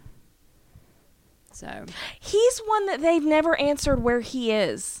 So He's one that they've never answered where he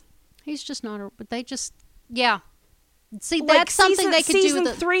is. he's just not. But they just, yeah. See, Like, that's something they could do. Season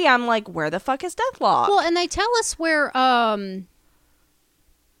With 3, I'm like, where the fuck is Deathlock? Well, and they tell us where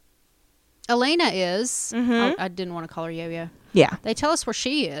Elena is. Mhm. I didn't want to call her Yo-Yo. Yeah. They tell us where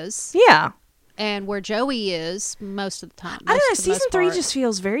she is Yeah. and where Joey is most of the time. I don't know. most- for the Season most 3 part. just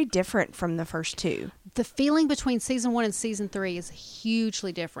feels very different from the first 2. The feeling between season 1 and season 3 is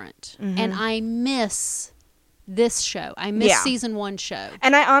hugely different. Mm-hmm. And I miss this show. I miss Yeah. season 1 show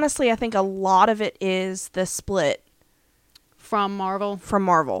And I think a lot of it is the split from Marvel. from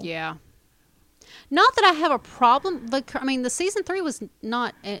Marvel. Yeah. Not that I have a problem. I mean, the season 3 was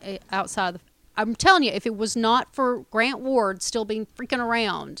not outside of. I'm telling you, if it was not for Grant Ward still being freaking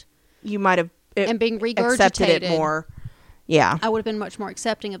around You might have and being accepted it regurgitated, more. Yeah. I would have been much more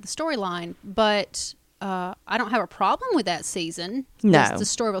accepting of the storyline. But I don't have a problem with that season. No. It's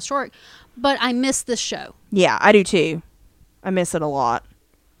the Storyville short. But I miss this show. Yeah, I do too. I miss it a lot.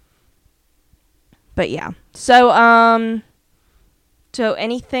 But yeah. So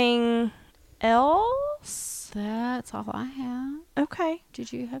anything else? That's all I have. Okay.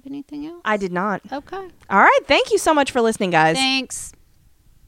 Did you have anything else? I did not. Okay. All right. Thank you so much for listening, guys. Thanks.